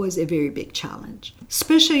was a very big challenge,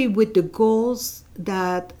 especially with the goals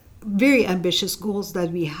that, very ambitious goals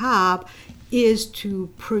that we have, is to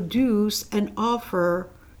produce and offer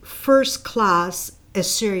first-class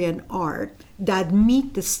Assyrian art that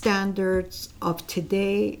meet the standards of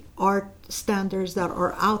today, art standards that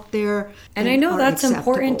are out there. And I know that's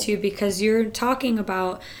important too, because you're talking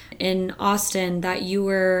about in Austin that you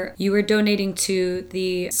were donating to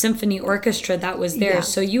the symphony orchestra that was there. Yes.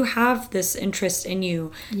 So you have this interest in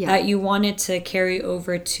you that you wanted to carry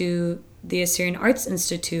over to the Assyrian Arts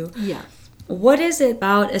Institute. Yes. What is it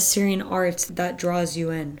about Assyrian art that draws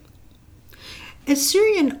you in?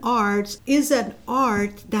 Assyrian art is an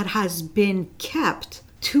art that has been kept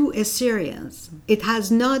to Assyrians. It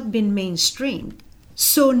has not been mainstreamed.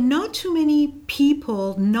 So not too many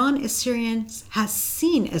people, non-Assyrians, has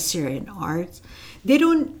seen Assyrian art. They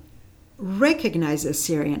don't recognized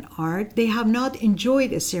Assyrian art. They have not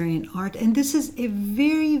enjoyed Assyrian art. And this is a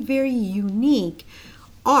very, very unique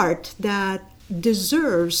art that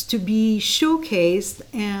deserves to be showcased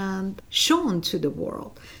and shown to the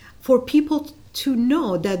world. For people to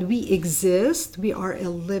know that we exist, we are a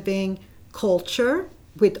living culture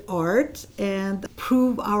with art, and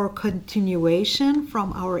prove our continuation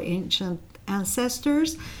from our ancient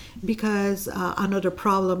ancestors. Because another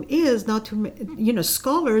problem is not to,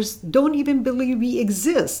 scholars don't even believe we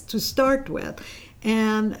exist to start with.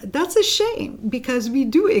 And that's a shame, because we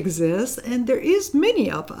do exist and there is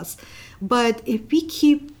many of us. But if we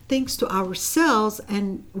keep things to ourselves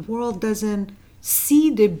and the world doesn't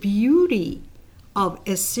see the beauty of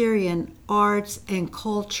Assyrian arts and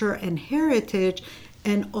culture and heritage,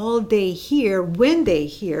 and all they hear when they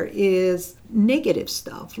hear is negative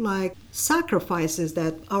stuff like sacrifices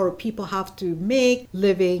that our people have to make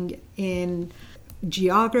living in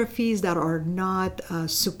geographies that are not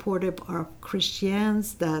supportive of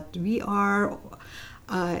Christians that we are.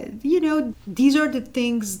 These are the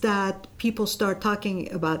things that people start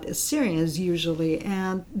talking about Assyrians usually,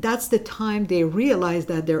 and that's the time they realize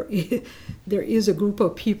that there is a group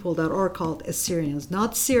of people that are called Assyrians,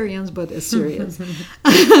 not Syrians, but Assyrians.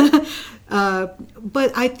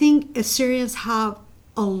 But I think Assyrians have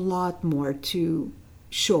a lot more to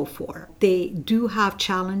show for. They do have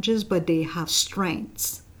challenges, but they have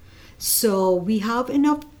strengths. So we have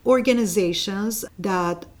enough organizations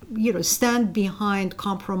that stand behind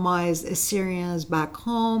compromised Assyrians back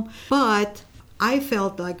home. But I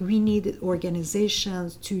felt like we needed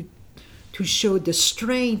organizations to show the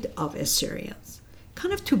strength of Assyrians,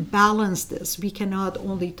 kind of to balance this. We cannot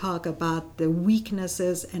only talk about the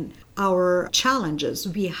weaknesses and our challenges.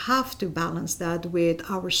 We have to balance that with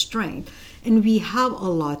our strength. And we have a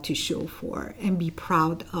lot to show for and be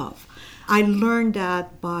proud of. I learned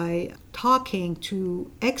that by talking to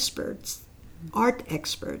experts, art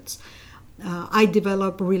experts. I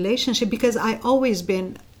developed a relationship because I always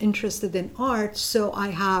been interested in art. So I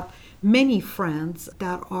have many friends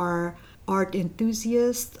that are art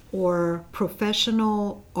enthusiasts or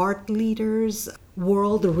professional art leaders,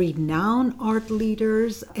 world-renowned art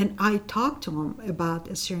leaders. And I talk to them about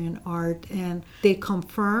Assyrian art, and they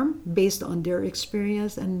confirm based on their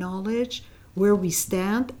experience and knowledge where we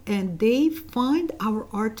stand, and they find our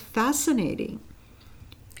art fascinating.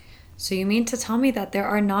 So you mean to tell me that there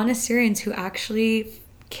are non-Assyrians who actually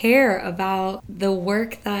care about the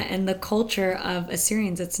work that and the culture of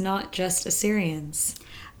Assyrians? It's not just Assyrians.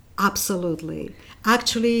 Absolutely.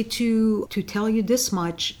 Actually, to tell you this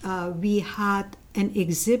much, we had an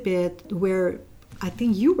exhibit where I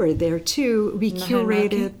think you were there too. We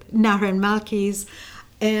curated Nahr el-Malki's,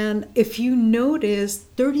 and if you notice,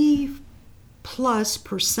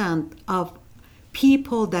 30+% of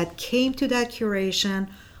people that came to that curation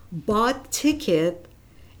bought ticket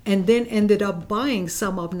and then ended up buying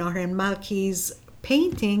some of Nahr el-Malki's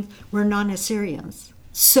paintings were non-Assyrians.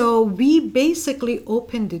 So we basically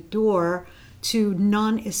opened the door to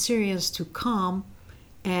non-Assyrians to come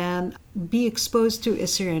and be exposed to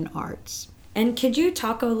Assyrian arts. And could you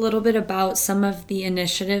talk a little bit about some of the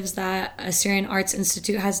initiatives that Assyrian Arts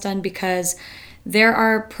Institute has done? Because there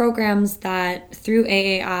are programs that through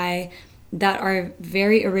AAI that are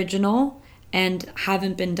very original and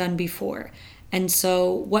haven't been done before. And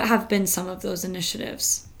so what have been some of those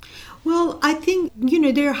initiatives? Well, I think,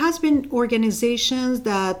 there has been organizations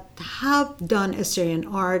that have done Assyrian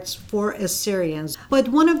arts for Assyrians. But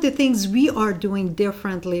one of the things we are doing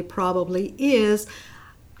differently probably is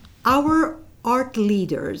our art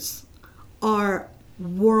leaders are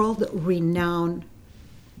world-renowned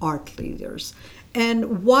art leaders.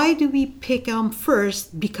 And why do we pick them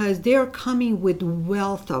first? Because they're coming with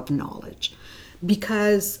wealth of knowledge.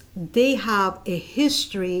 Because they have a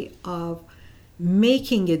history of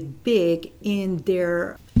making it big in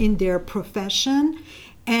their profession,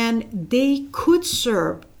 and they could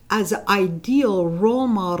serve as an ideal role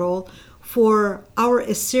model for our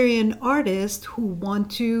Assyrian artists who want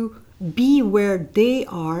to be where they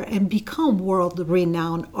are and become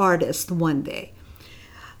world-renowned artists one day.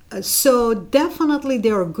 So definitely they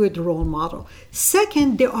are a good role model.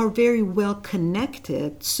 Second, they are very well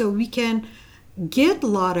connected, so we can get a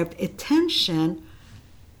lot of attention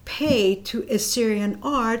paid to Assyrian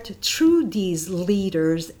art through these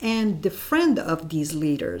leaders and the friend of these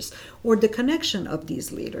leaders or the connection of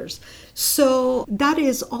these leaders. So that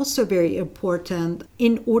is also very important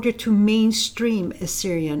in order to mainstream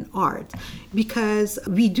Assyrian art, because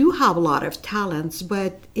we do have a lot of talents,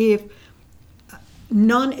 but if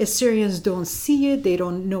non-Assyrians don't see it, they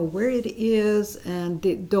don't know where it is, and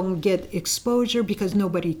they don't get exposure because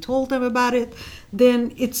nobody told them about it,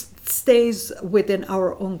 then it stays within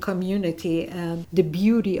our own community and the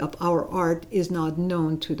beauty of our art is not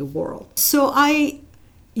known to the world. So I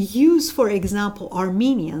use, for example,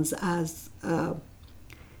 Armenians as a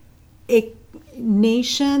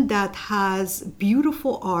nation that has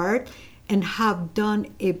beautiful art and have done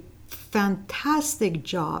a fantastic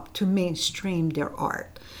job to mainstream their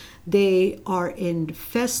art. They are in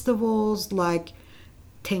festivals like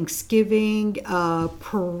Thanksgiving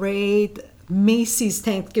parade, Macy's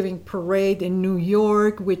Thanksgiving parade in New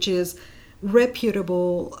York, which is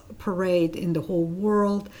reputable parade in the whole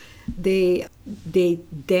world. They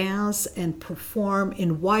dance and perform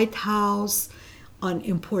in White House on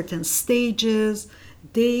important stages.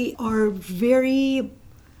 They are very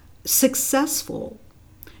successful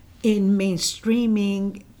in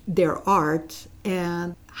mainstreaming their art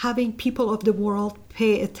and having people of the world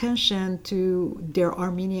pay attention to their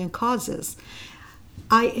Armenian causes.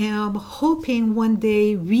 I am hoping one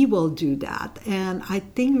day we will do that, and I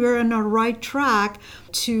think we're on the right track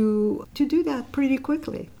to do that pretty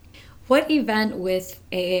quickly. What event with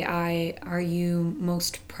AAI are you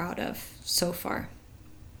most proud of so far?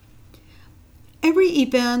 Every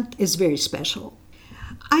event is very special.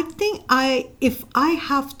 I think if I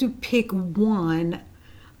have to pick one,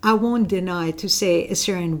 I won't deny to say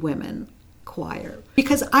Assyrian Women Choir.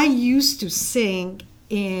 Because I used to sing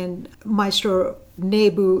in Maestro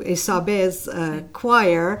Nebu Esabe's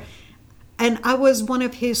choir, and I was one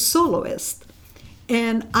of his soloists.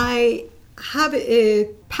 And I have a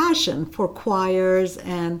passion for choirs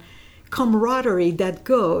and camaraderie that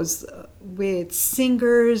goes with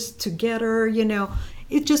singers together,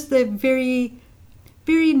 It's just a very,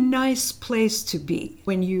 very nice place to be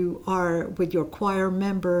when you are with your choir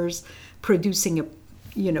members producing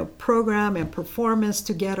a program and performance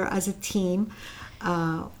together as a team.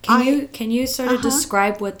 Can you sort of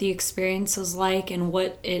describe what the experience was like and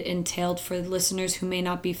what it entailed for listeners who may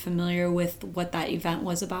not be familiar with what that event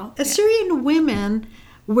was about? Assyrian Women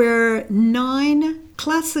were 9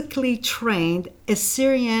 classically trained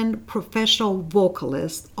Assyrian professional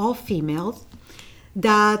vocalists, all females,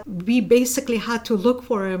 that we basically had to look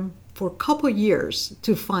for them for a couple years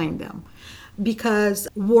to find them, because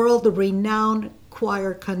world-renowned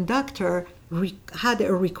choir conductor had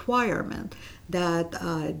a requirement that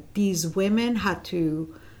these women had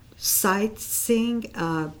to sight sing,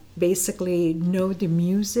 basically know the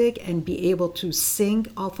music and be able to sing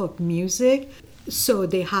off of music. So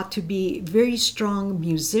they had to be very strong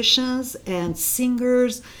musicians and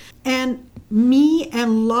singers. And me and a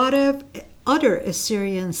lot of other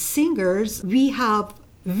Assyrian singers, we have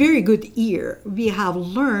very good ear. We have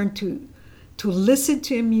learned to listen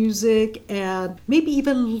to music and maybe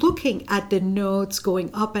even looking at the notes going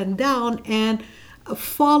up and down and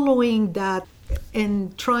following that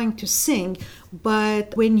and trying to sing.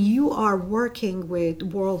 But when you are working with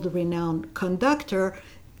world-renowned conductor,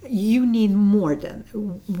 you need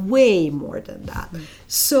way more than that.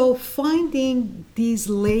 So finding these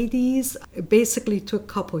ladies basically took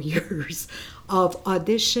a couple years of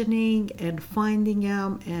auditioning and finding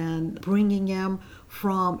them and bringing them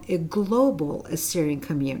from a global Assyrian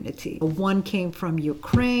community. One came from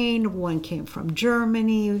Ukraine, one came from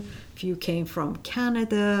Germany, a few came from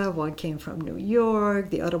Canada, one came from New York,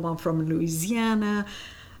 the other one from Louisiana,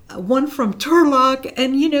 one from Turlock,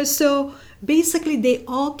 and so basically they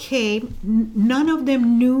all came. None of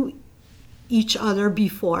them knew each other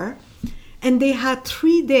before, and they had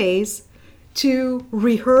 3 days to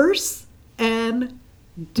rehearse and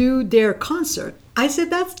do their concert. I said,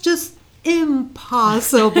 that's just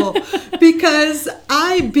impossible because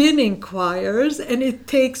I've been in choirs and it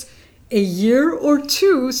takes a year or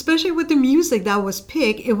 2, especially with the music that was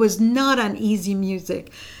picked. It was not an easy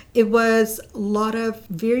music. It was a lot of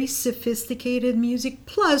very sophisticated music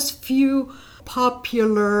plus few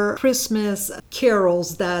popular Christmas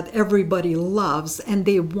carols that everybody loves and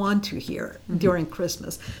they want to hear during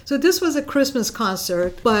Christmas. So this was a Christmas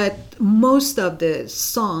concert, but most of the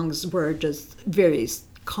songs were just very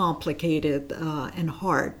complicated and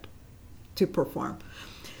hard to perform.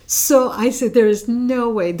 So I said, there is no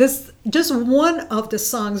way. This just one of the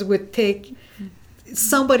songs would take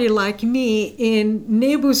somebody like me in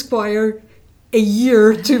Nebu's choir a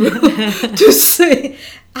year to sing.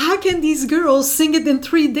 How can these girls sing it in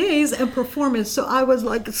 3 days and perform it? So I was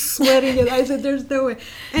like sweating and I said, there's no way.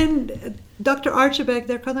 And Dr. Archibald,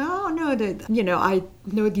 they're kind of, oh no, I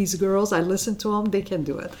know these girls, I listen to them, they can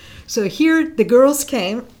do it. So here the girls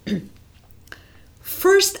came.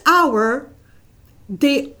 First hour,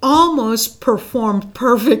 they almost performed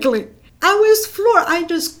perfectly. I was floored. I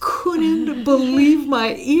just couldn't believe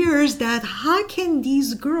my ears that how can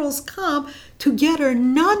these girls come together,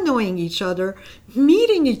 not knowing each other,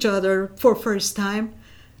 meeting each other for first time,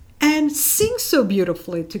 and sing so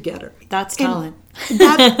beautifully together. That's talent.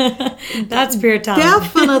 That's pure talent.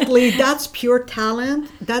 Definitely, that's pure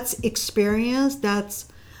talent. That's experience. That's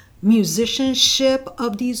musicianship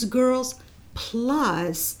of these girls,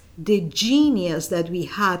 plus the genius that we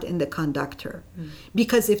had in the conductor.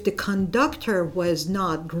 Because if the conductor was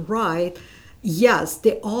not right, yes,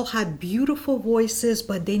 they all had beautiful voices,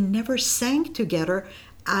 but they never sang together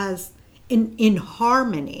as in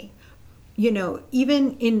harmony. You know,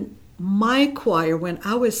 even in my choir, when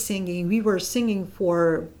I was singing, we were singing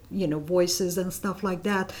for, voices and stuff like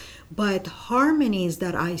that. But harmonies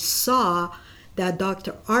that I saw that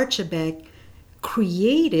Dr. Archibek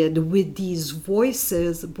created with these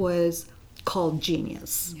voices was called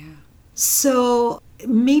genius. Yeah. So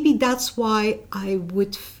maybe that's why I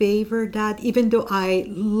would favor that, even though I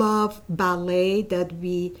love ballet that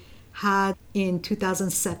we had in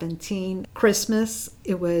 2017 Christmas.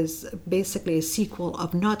 It was basically a sequel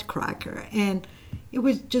of Nutcracker, and it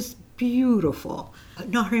was just beautiful.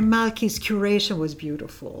 Nahar Malki's curation was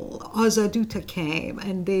beautiful. Azaduta came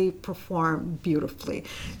and they performed beautifully.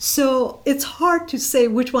 So it's hard to say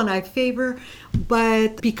which one I favor,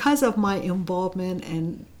 but because of my involvement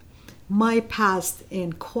and my past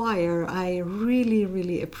in choir, I really,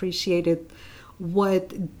 really appreciated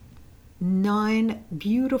what 9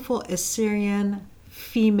 beautiful Assyrian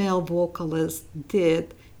female vocalists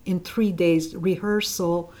did in 3 days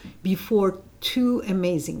rehearsal before 2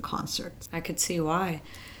 amazing concerts. I could see why.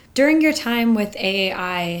 During your time with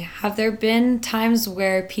AAI, have there been times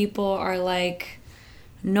where people are like,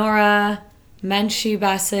 Nora, Manshi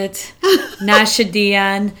Bassett,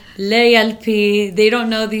 Nashadian, Layalpi, they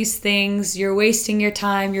don't know these things, you're wasting your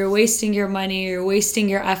time, you're wasting your money, you're wasting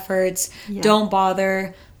your efforts, don't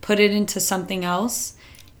bother, put it into something else?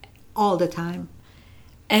 All the time.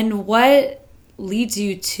 And what leads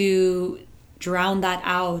you to drown that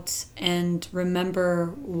out and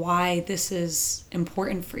remember why this is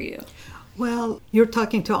important for you? Well, you're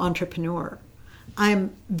talking to an entrepreneur.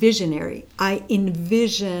 I'm visionary. I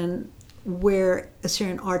envision where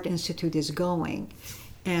Assyrian Art Institute is going,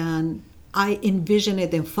 and I envision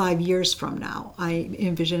it in 5 years from now. I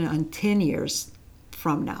envision it in 10 years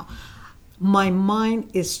from now. My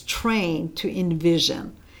mind is trained to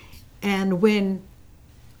envision, and when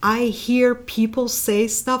I hear people say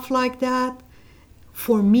stuff like that,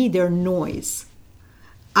 for me, they're noise.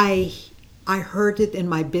 I heard it in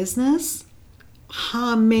my business.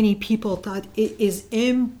 How many people thought it is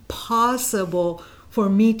impossible for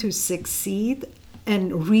me to succeed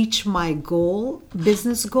and reach my goal,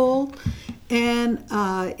 business goal, and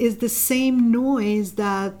is the same noise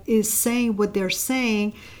that is saying what they're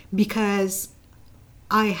saying, because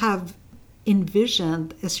I have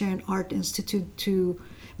envisioned Assyrian Art Institute to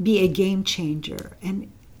be a game changer,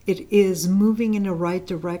 and it is moving in the right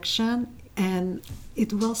direction, and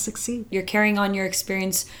it will succeed. You're carrying on your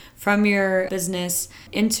experience from your business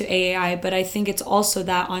into AAI, but I think it's also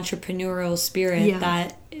that entrepreneurial spirit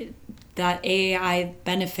that AAI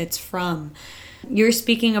benefits from. You're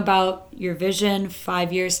speaking about your vision,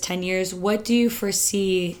 5 years, 10 years. What do you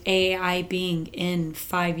foresee AAI being in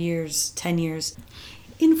 5 years, 10 years?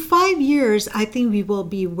 In 5 years, I think we will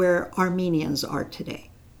be where Armenians are today,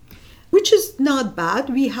 which is not bad.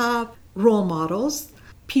 We have role models,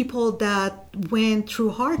 people that went through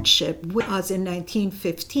hardship with us in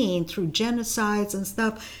 1915 through genocides and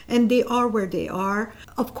stuff, and they are where they are.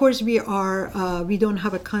 Of course, we don't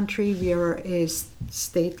have a country. We are a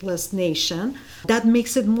stateless nation. That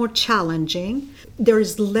makes it more challenging. There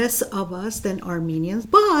is less of us than Armenians,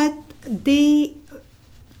 but they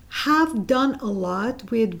have done a lot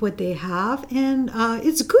with what they have, and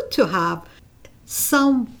it's good to have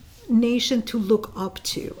some nation to look up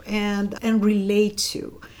to and relate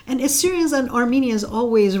to. And Assyrians and Armenians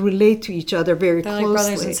always relate to each other very closely. They're like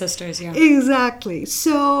brothers and sisters, yeah. Exactly.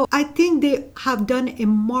 So I think they have done a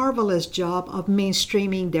marvelous job of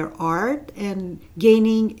mainstreaming their art and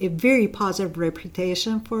gaining a very positive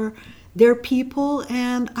reputation for their people.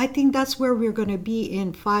 And I think that's where we're going to be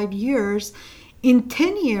in 5 years. In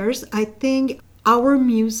 10 years, I think our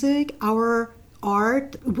music, our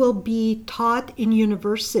art will be taught in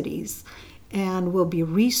universities and will be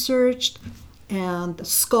researched, and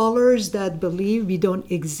scholars that believe we don't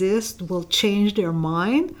exist will change their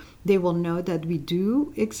mind. They will know that we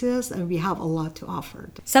do exist and we have a lot to offer.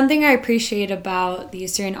 Something I appreciate about the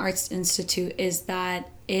Assyrian Arts Institute is that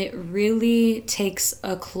it really takes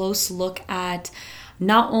a close look at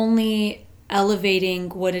not only elevating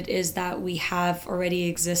what it is that we have already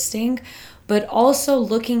existing, but also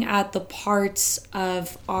looking at the parts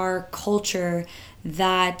of our culture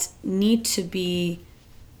that need to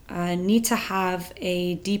have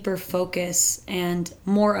a deeper focus and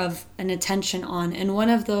more of an attention on. And one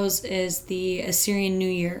of those is the Assyrian New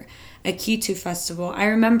Year, Akitu Festival. I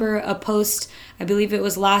remember a post, I believe it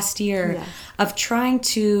was last year, of trying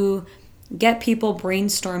to get people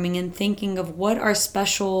brainstorming and thinking of what are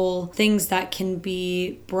special things that can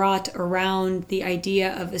be brought around the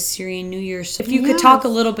idea of Assyrian New Year. So if you could talk a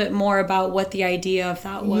little bit more about what the idea of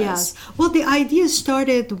that was. Yes. Well, the idea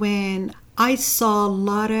started when I saw a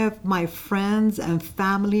lot of my friends and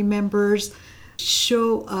family members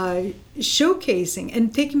showcasing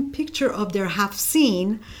and taking picture of their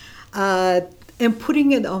Hafsin and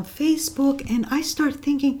putting it on Facebook. And I started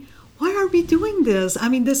thinking, why are we doing this? I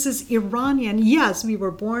mean, this is Iranian. Yes, we were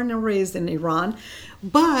born and raised in Iran,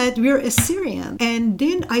 but we're Assyrian. And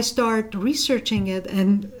then I started researching it,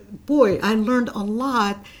 and boy, I learned a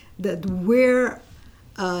lot that where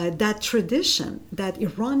that tradition, that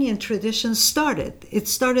Iranian tradition started. It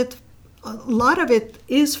started, a lot of it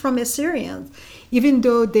is from Assyrians. Even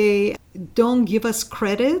though they don't give us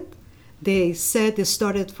credit, they said it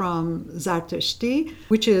started from Zardashti,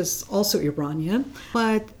 which is also Iranian,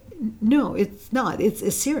 but no, it's not. It's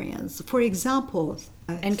Assyrians. For example.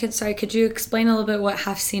 And could you explain a little bit what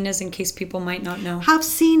Hafsin is in case people might not know?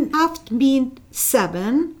 Hafsin, Haft means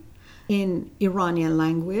 7 in Iranian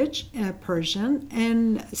language, Persian,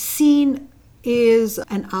 and Sin is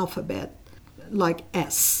an alphabet, like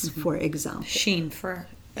S, for example. Shin for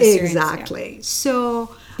Assyrians. Exactly. Yeah.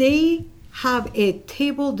 So they have a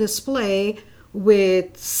table display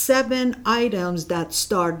with 7 items that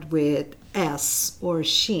start with S or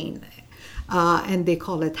Shin, and they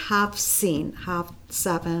call it Hafsin, half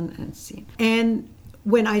 7 and Sin. And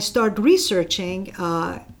when I started researching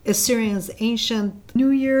Assyrians' ancient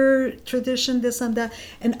New Year tradition, this and that,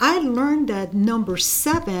 and I learned that number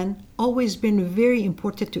 7 always been very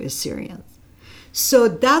important to Assyrians. So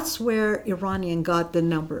that's where Iranian got the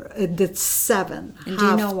number, the 7. And do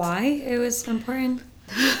you know why it was important?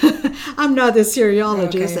 I'm not a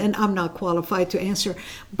Assyriologist, and I'm not qualified to answer.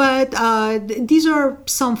 But these are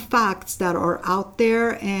some facts that are out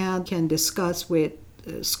there and can discuss with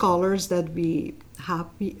scholars that we have.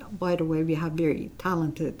 By the way, we have very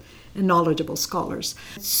talented and knowledgeable scholars.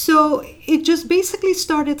 So it just basically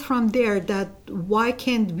started from there, that why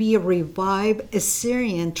can't we revive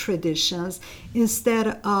Assyrian traditions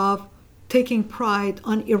instead of taking pride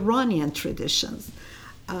on Iranian traditions?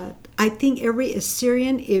 I think every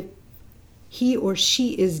Assyrian, if he or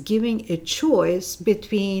she is giving a choice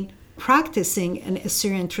between practicing an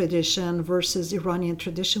Assyrian tradition versus Iranian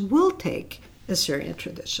tradition, will take Assyrian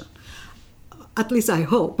tradition. At least I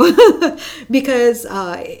hope, because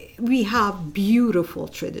we have beautiful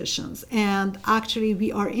traditions. And actually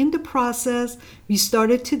we are in the process, we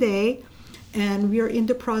started today, and we are in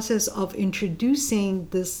the process of introducing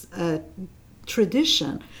this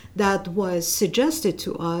tradition that was suggested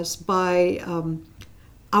to us by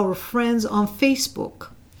our friends on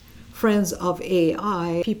Facebook, friends of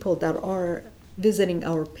AI, people that are visiting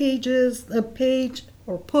our page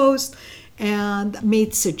or post, and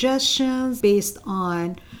made suggestions based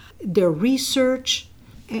on their research.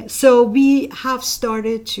 So we have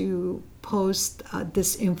started to post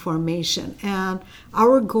this information, and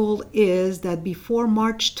our goal is that before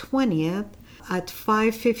March 20th at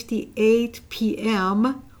 5:58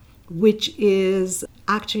 p.m., which is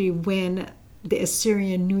actually when the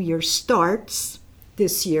Assyrian New Year starts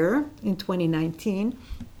this year in 2019,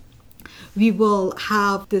 we will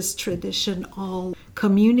have this tradition all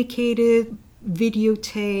communicated,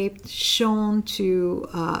 videotaped, shown to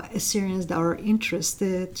Assyrians that are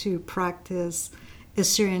interested to practice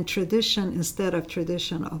Assyrian tradition instead of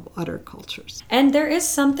tradition of other cultures. And there is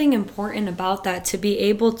something important about that, to be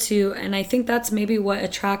able to, and I think that's maybe what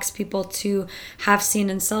attracts people to Hafsin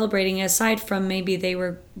and celebrating, aside from maybe they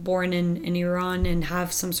were born in Iran and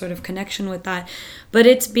have some sort of connection with that, but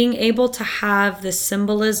it's being able to have the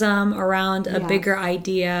symbolism around a bigger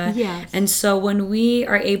idea. Yes. And so when we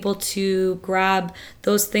are able to grab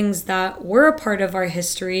those things that were a part of our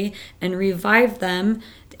history and revive them,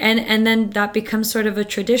 And then that becomes sort of a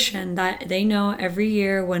tradition that they know every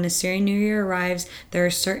year when Assyrian New Year arrives, there are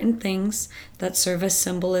certain things that serve as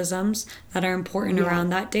symbolisms that are important around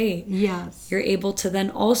that date. Yes. You're able to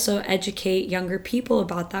then also educate younger people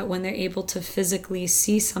about that when they're able to physically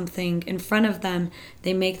see something in front of them.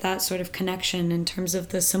 They make that sort of connection in terms of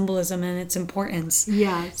the symbolism and its importance.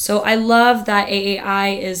 Yes. So I love that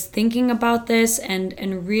AAI is thinking about this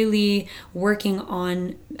and really working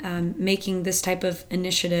on making this type of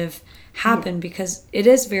initiative happen, because it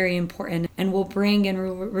is very important and will bring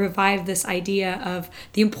and revive this idea of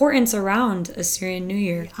the importance around Assyrian New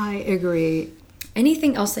Year. I agree.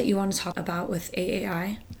 Anything else that you want to talk about with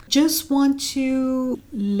AAI? Just want to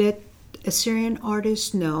let Assyrian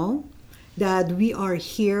artists know that we are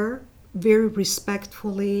here very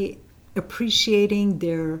respectfully appreciating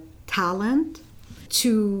their talent,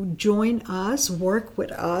 to join us, work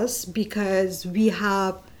with us, because we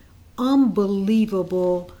have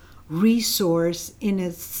unbelievable resource in a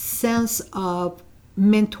sense of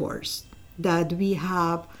mentors that we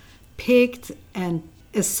have picked and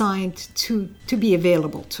assigned to be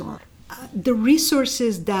available to them. The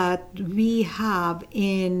resources that we have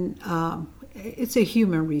in, it's a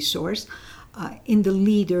human resource, in the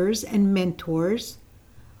leaders and mentors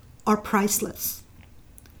are priceless.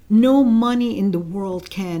 No money in the world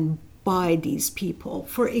can buy these people.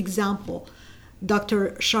 For example,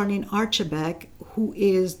 Dr. Charlene Archibek, who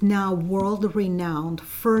is now world-renowned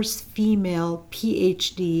first female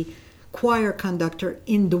PhD choir conductor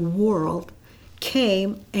in the world,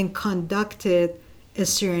 came and conducted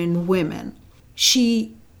Assyrian women.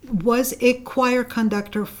 She was a choir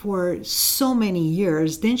conductor for so many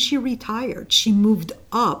years. Then she retired. She moved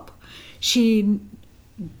up. She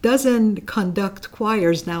doesn't conduct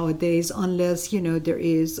choirs nowadays unless, there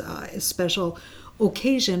is a special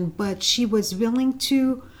occasion, but she was willing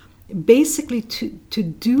to basically to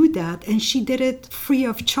do that, and she did it free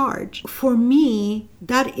of charge. For me,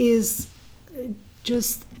 that is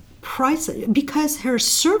just priceless, because her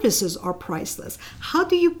services are priceless. How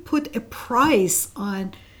do you put a price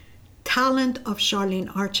on talent of Charlene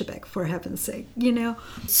Archibek, for heaven's sake,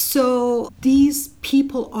 So these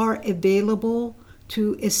people are available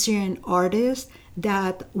to Assyrian artists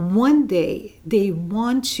that one day they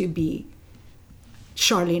want to be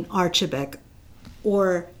Charlene Archibek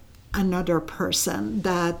or another person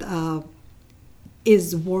that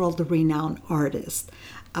is world-renowned artist.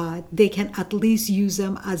 They can at least use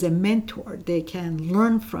them as a mentor. They can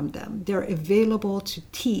learn from them. They're available to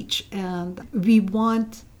teach, and we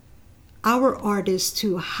want our artists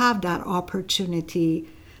to have that opportunity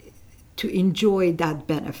to enjoy that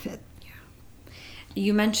benefit.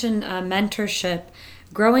 You mentioned mentorship.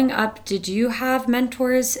 Growing up, did you have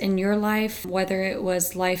mentors in your life, whether it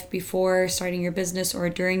was life before starting your business or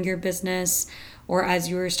during your business, or as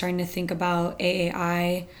you were starting to think about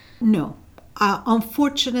AAI? No.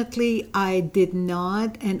 Unfortunately, I did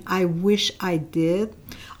not, and I wish I did.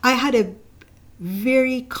 I had a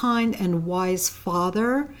very kind and wise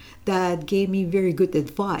father that gave me very good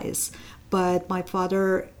advice, but my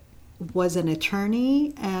father was an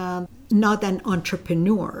attorney and not an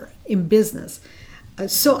entrepreneur in business.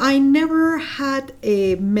 So I never had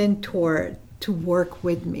a mentor to work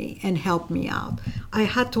with me and help me out. I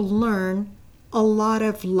had to learn a lot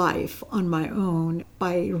of life on my own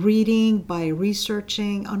by reading, by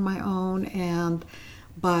researching on my own, and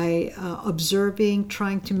by observing,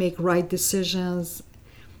 trying to make right decisions,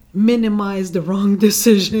 minimize the wrong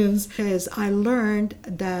decisions. Because I learned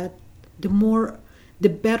that the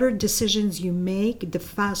better decisions you make, the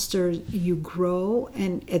faster you grow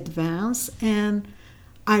and advance. And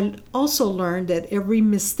I also learned that every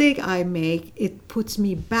mistake I make, it puts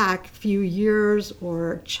me back a few years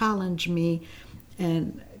or challenge me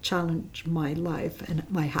and challenge my life and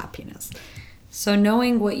my happiness. So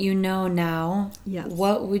knowing what you know now, yes,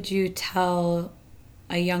 what would you tell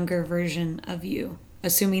a younger version of you,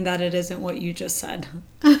 assuming that it isn't what you just said?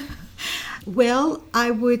 Well, I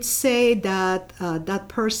would say that that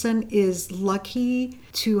person is lucky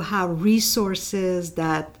to have resources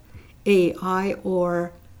that AI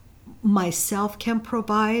or myself can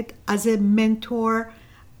provide. As a mentor,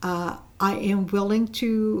 I am willing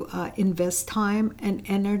to invest time and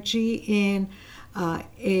energy in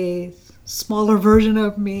a smaller version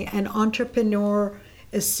of me, an entrepreneur,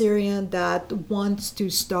 a Syrian that wants to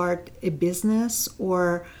start a business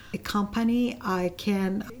or a company. I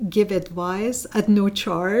can give advice at no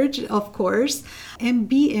charge, of course, and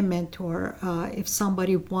be a mentor if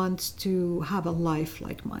somebody wants to have a life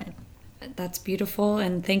like mine. That's beautiful,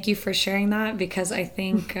 and thank you for sharing that, because I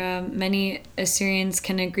think many Assyrians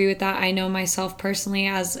can agree with that. I know myself personally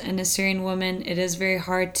as an Assyrian woman, it is very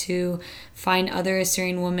hard to find other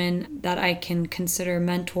Assyrian women that I can consider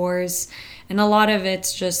mentors, and a lot of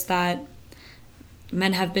it's just that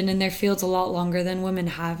men have been in their fields a lot longer than women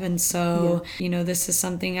have, and so this is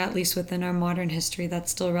something, at least within our modern history,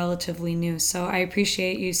 that's still relatively new. So I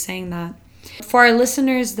appreciate you saying that. For our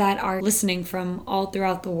listeners that are listening from all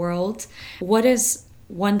throughout the world, what is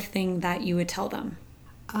one thing that you would tell them?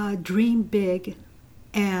 Dream big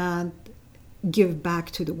and give back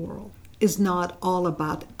to the world. It's not all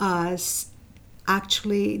about us.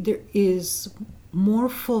 Actually, there is more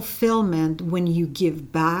fulfillment when you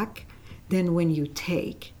give back than when you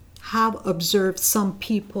take. Have observed some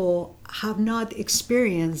people have not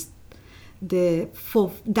experienced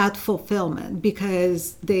that fulfillment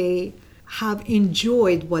because they have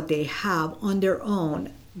enjoyed what they have on their own.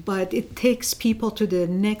 But it takes people to the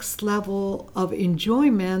next level of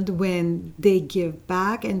enjoyment when they give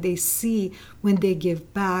back, and they see when they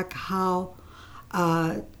give back how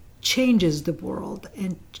changes the world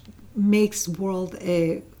and makes the world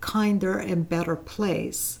a kinder and better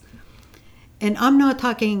place. And I'm not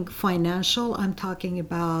talking financial, I'm talking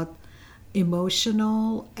about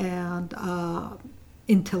emotional and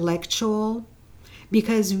intellectual,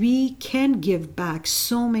 because we can give back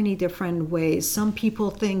so many different ways. Some people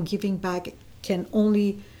think giving back can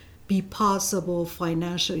only be possible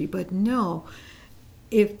financially, but no.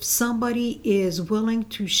 If somebody is willing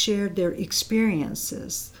to share their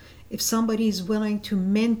experiences, if somebody is willing to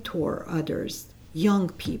mentor others, young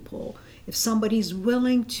people, if somebody is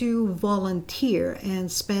willing to volunteer and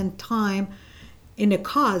spend time in a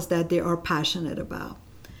cause that they are passionate about,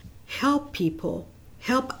 help people,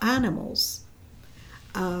 help animals,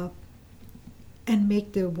 and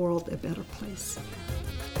make the world a better place.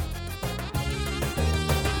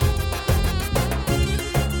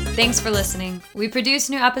 Thanks for listening. We produce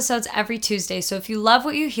new episodes every Tuesday, so if you love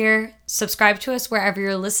what you hear, subscribe to us wherever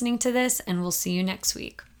you're listening to this, and we'll see you next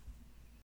week.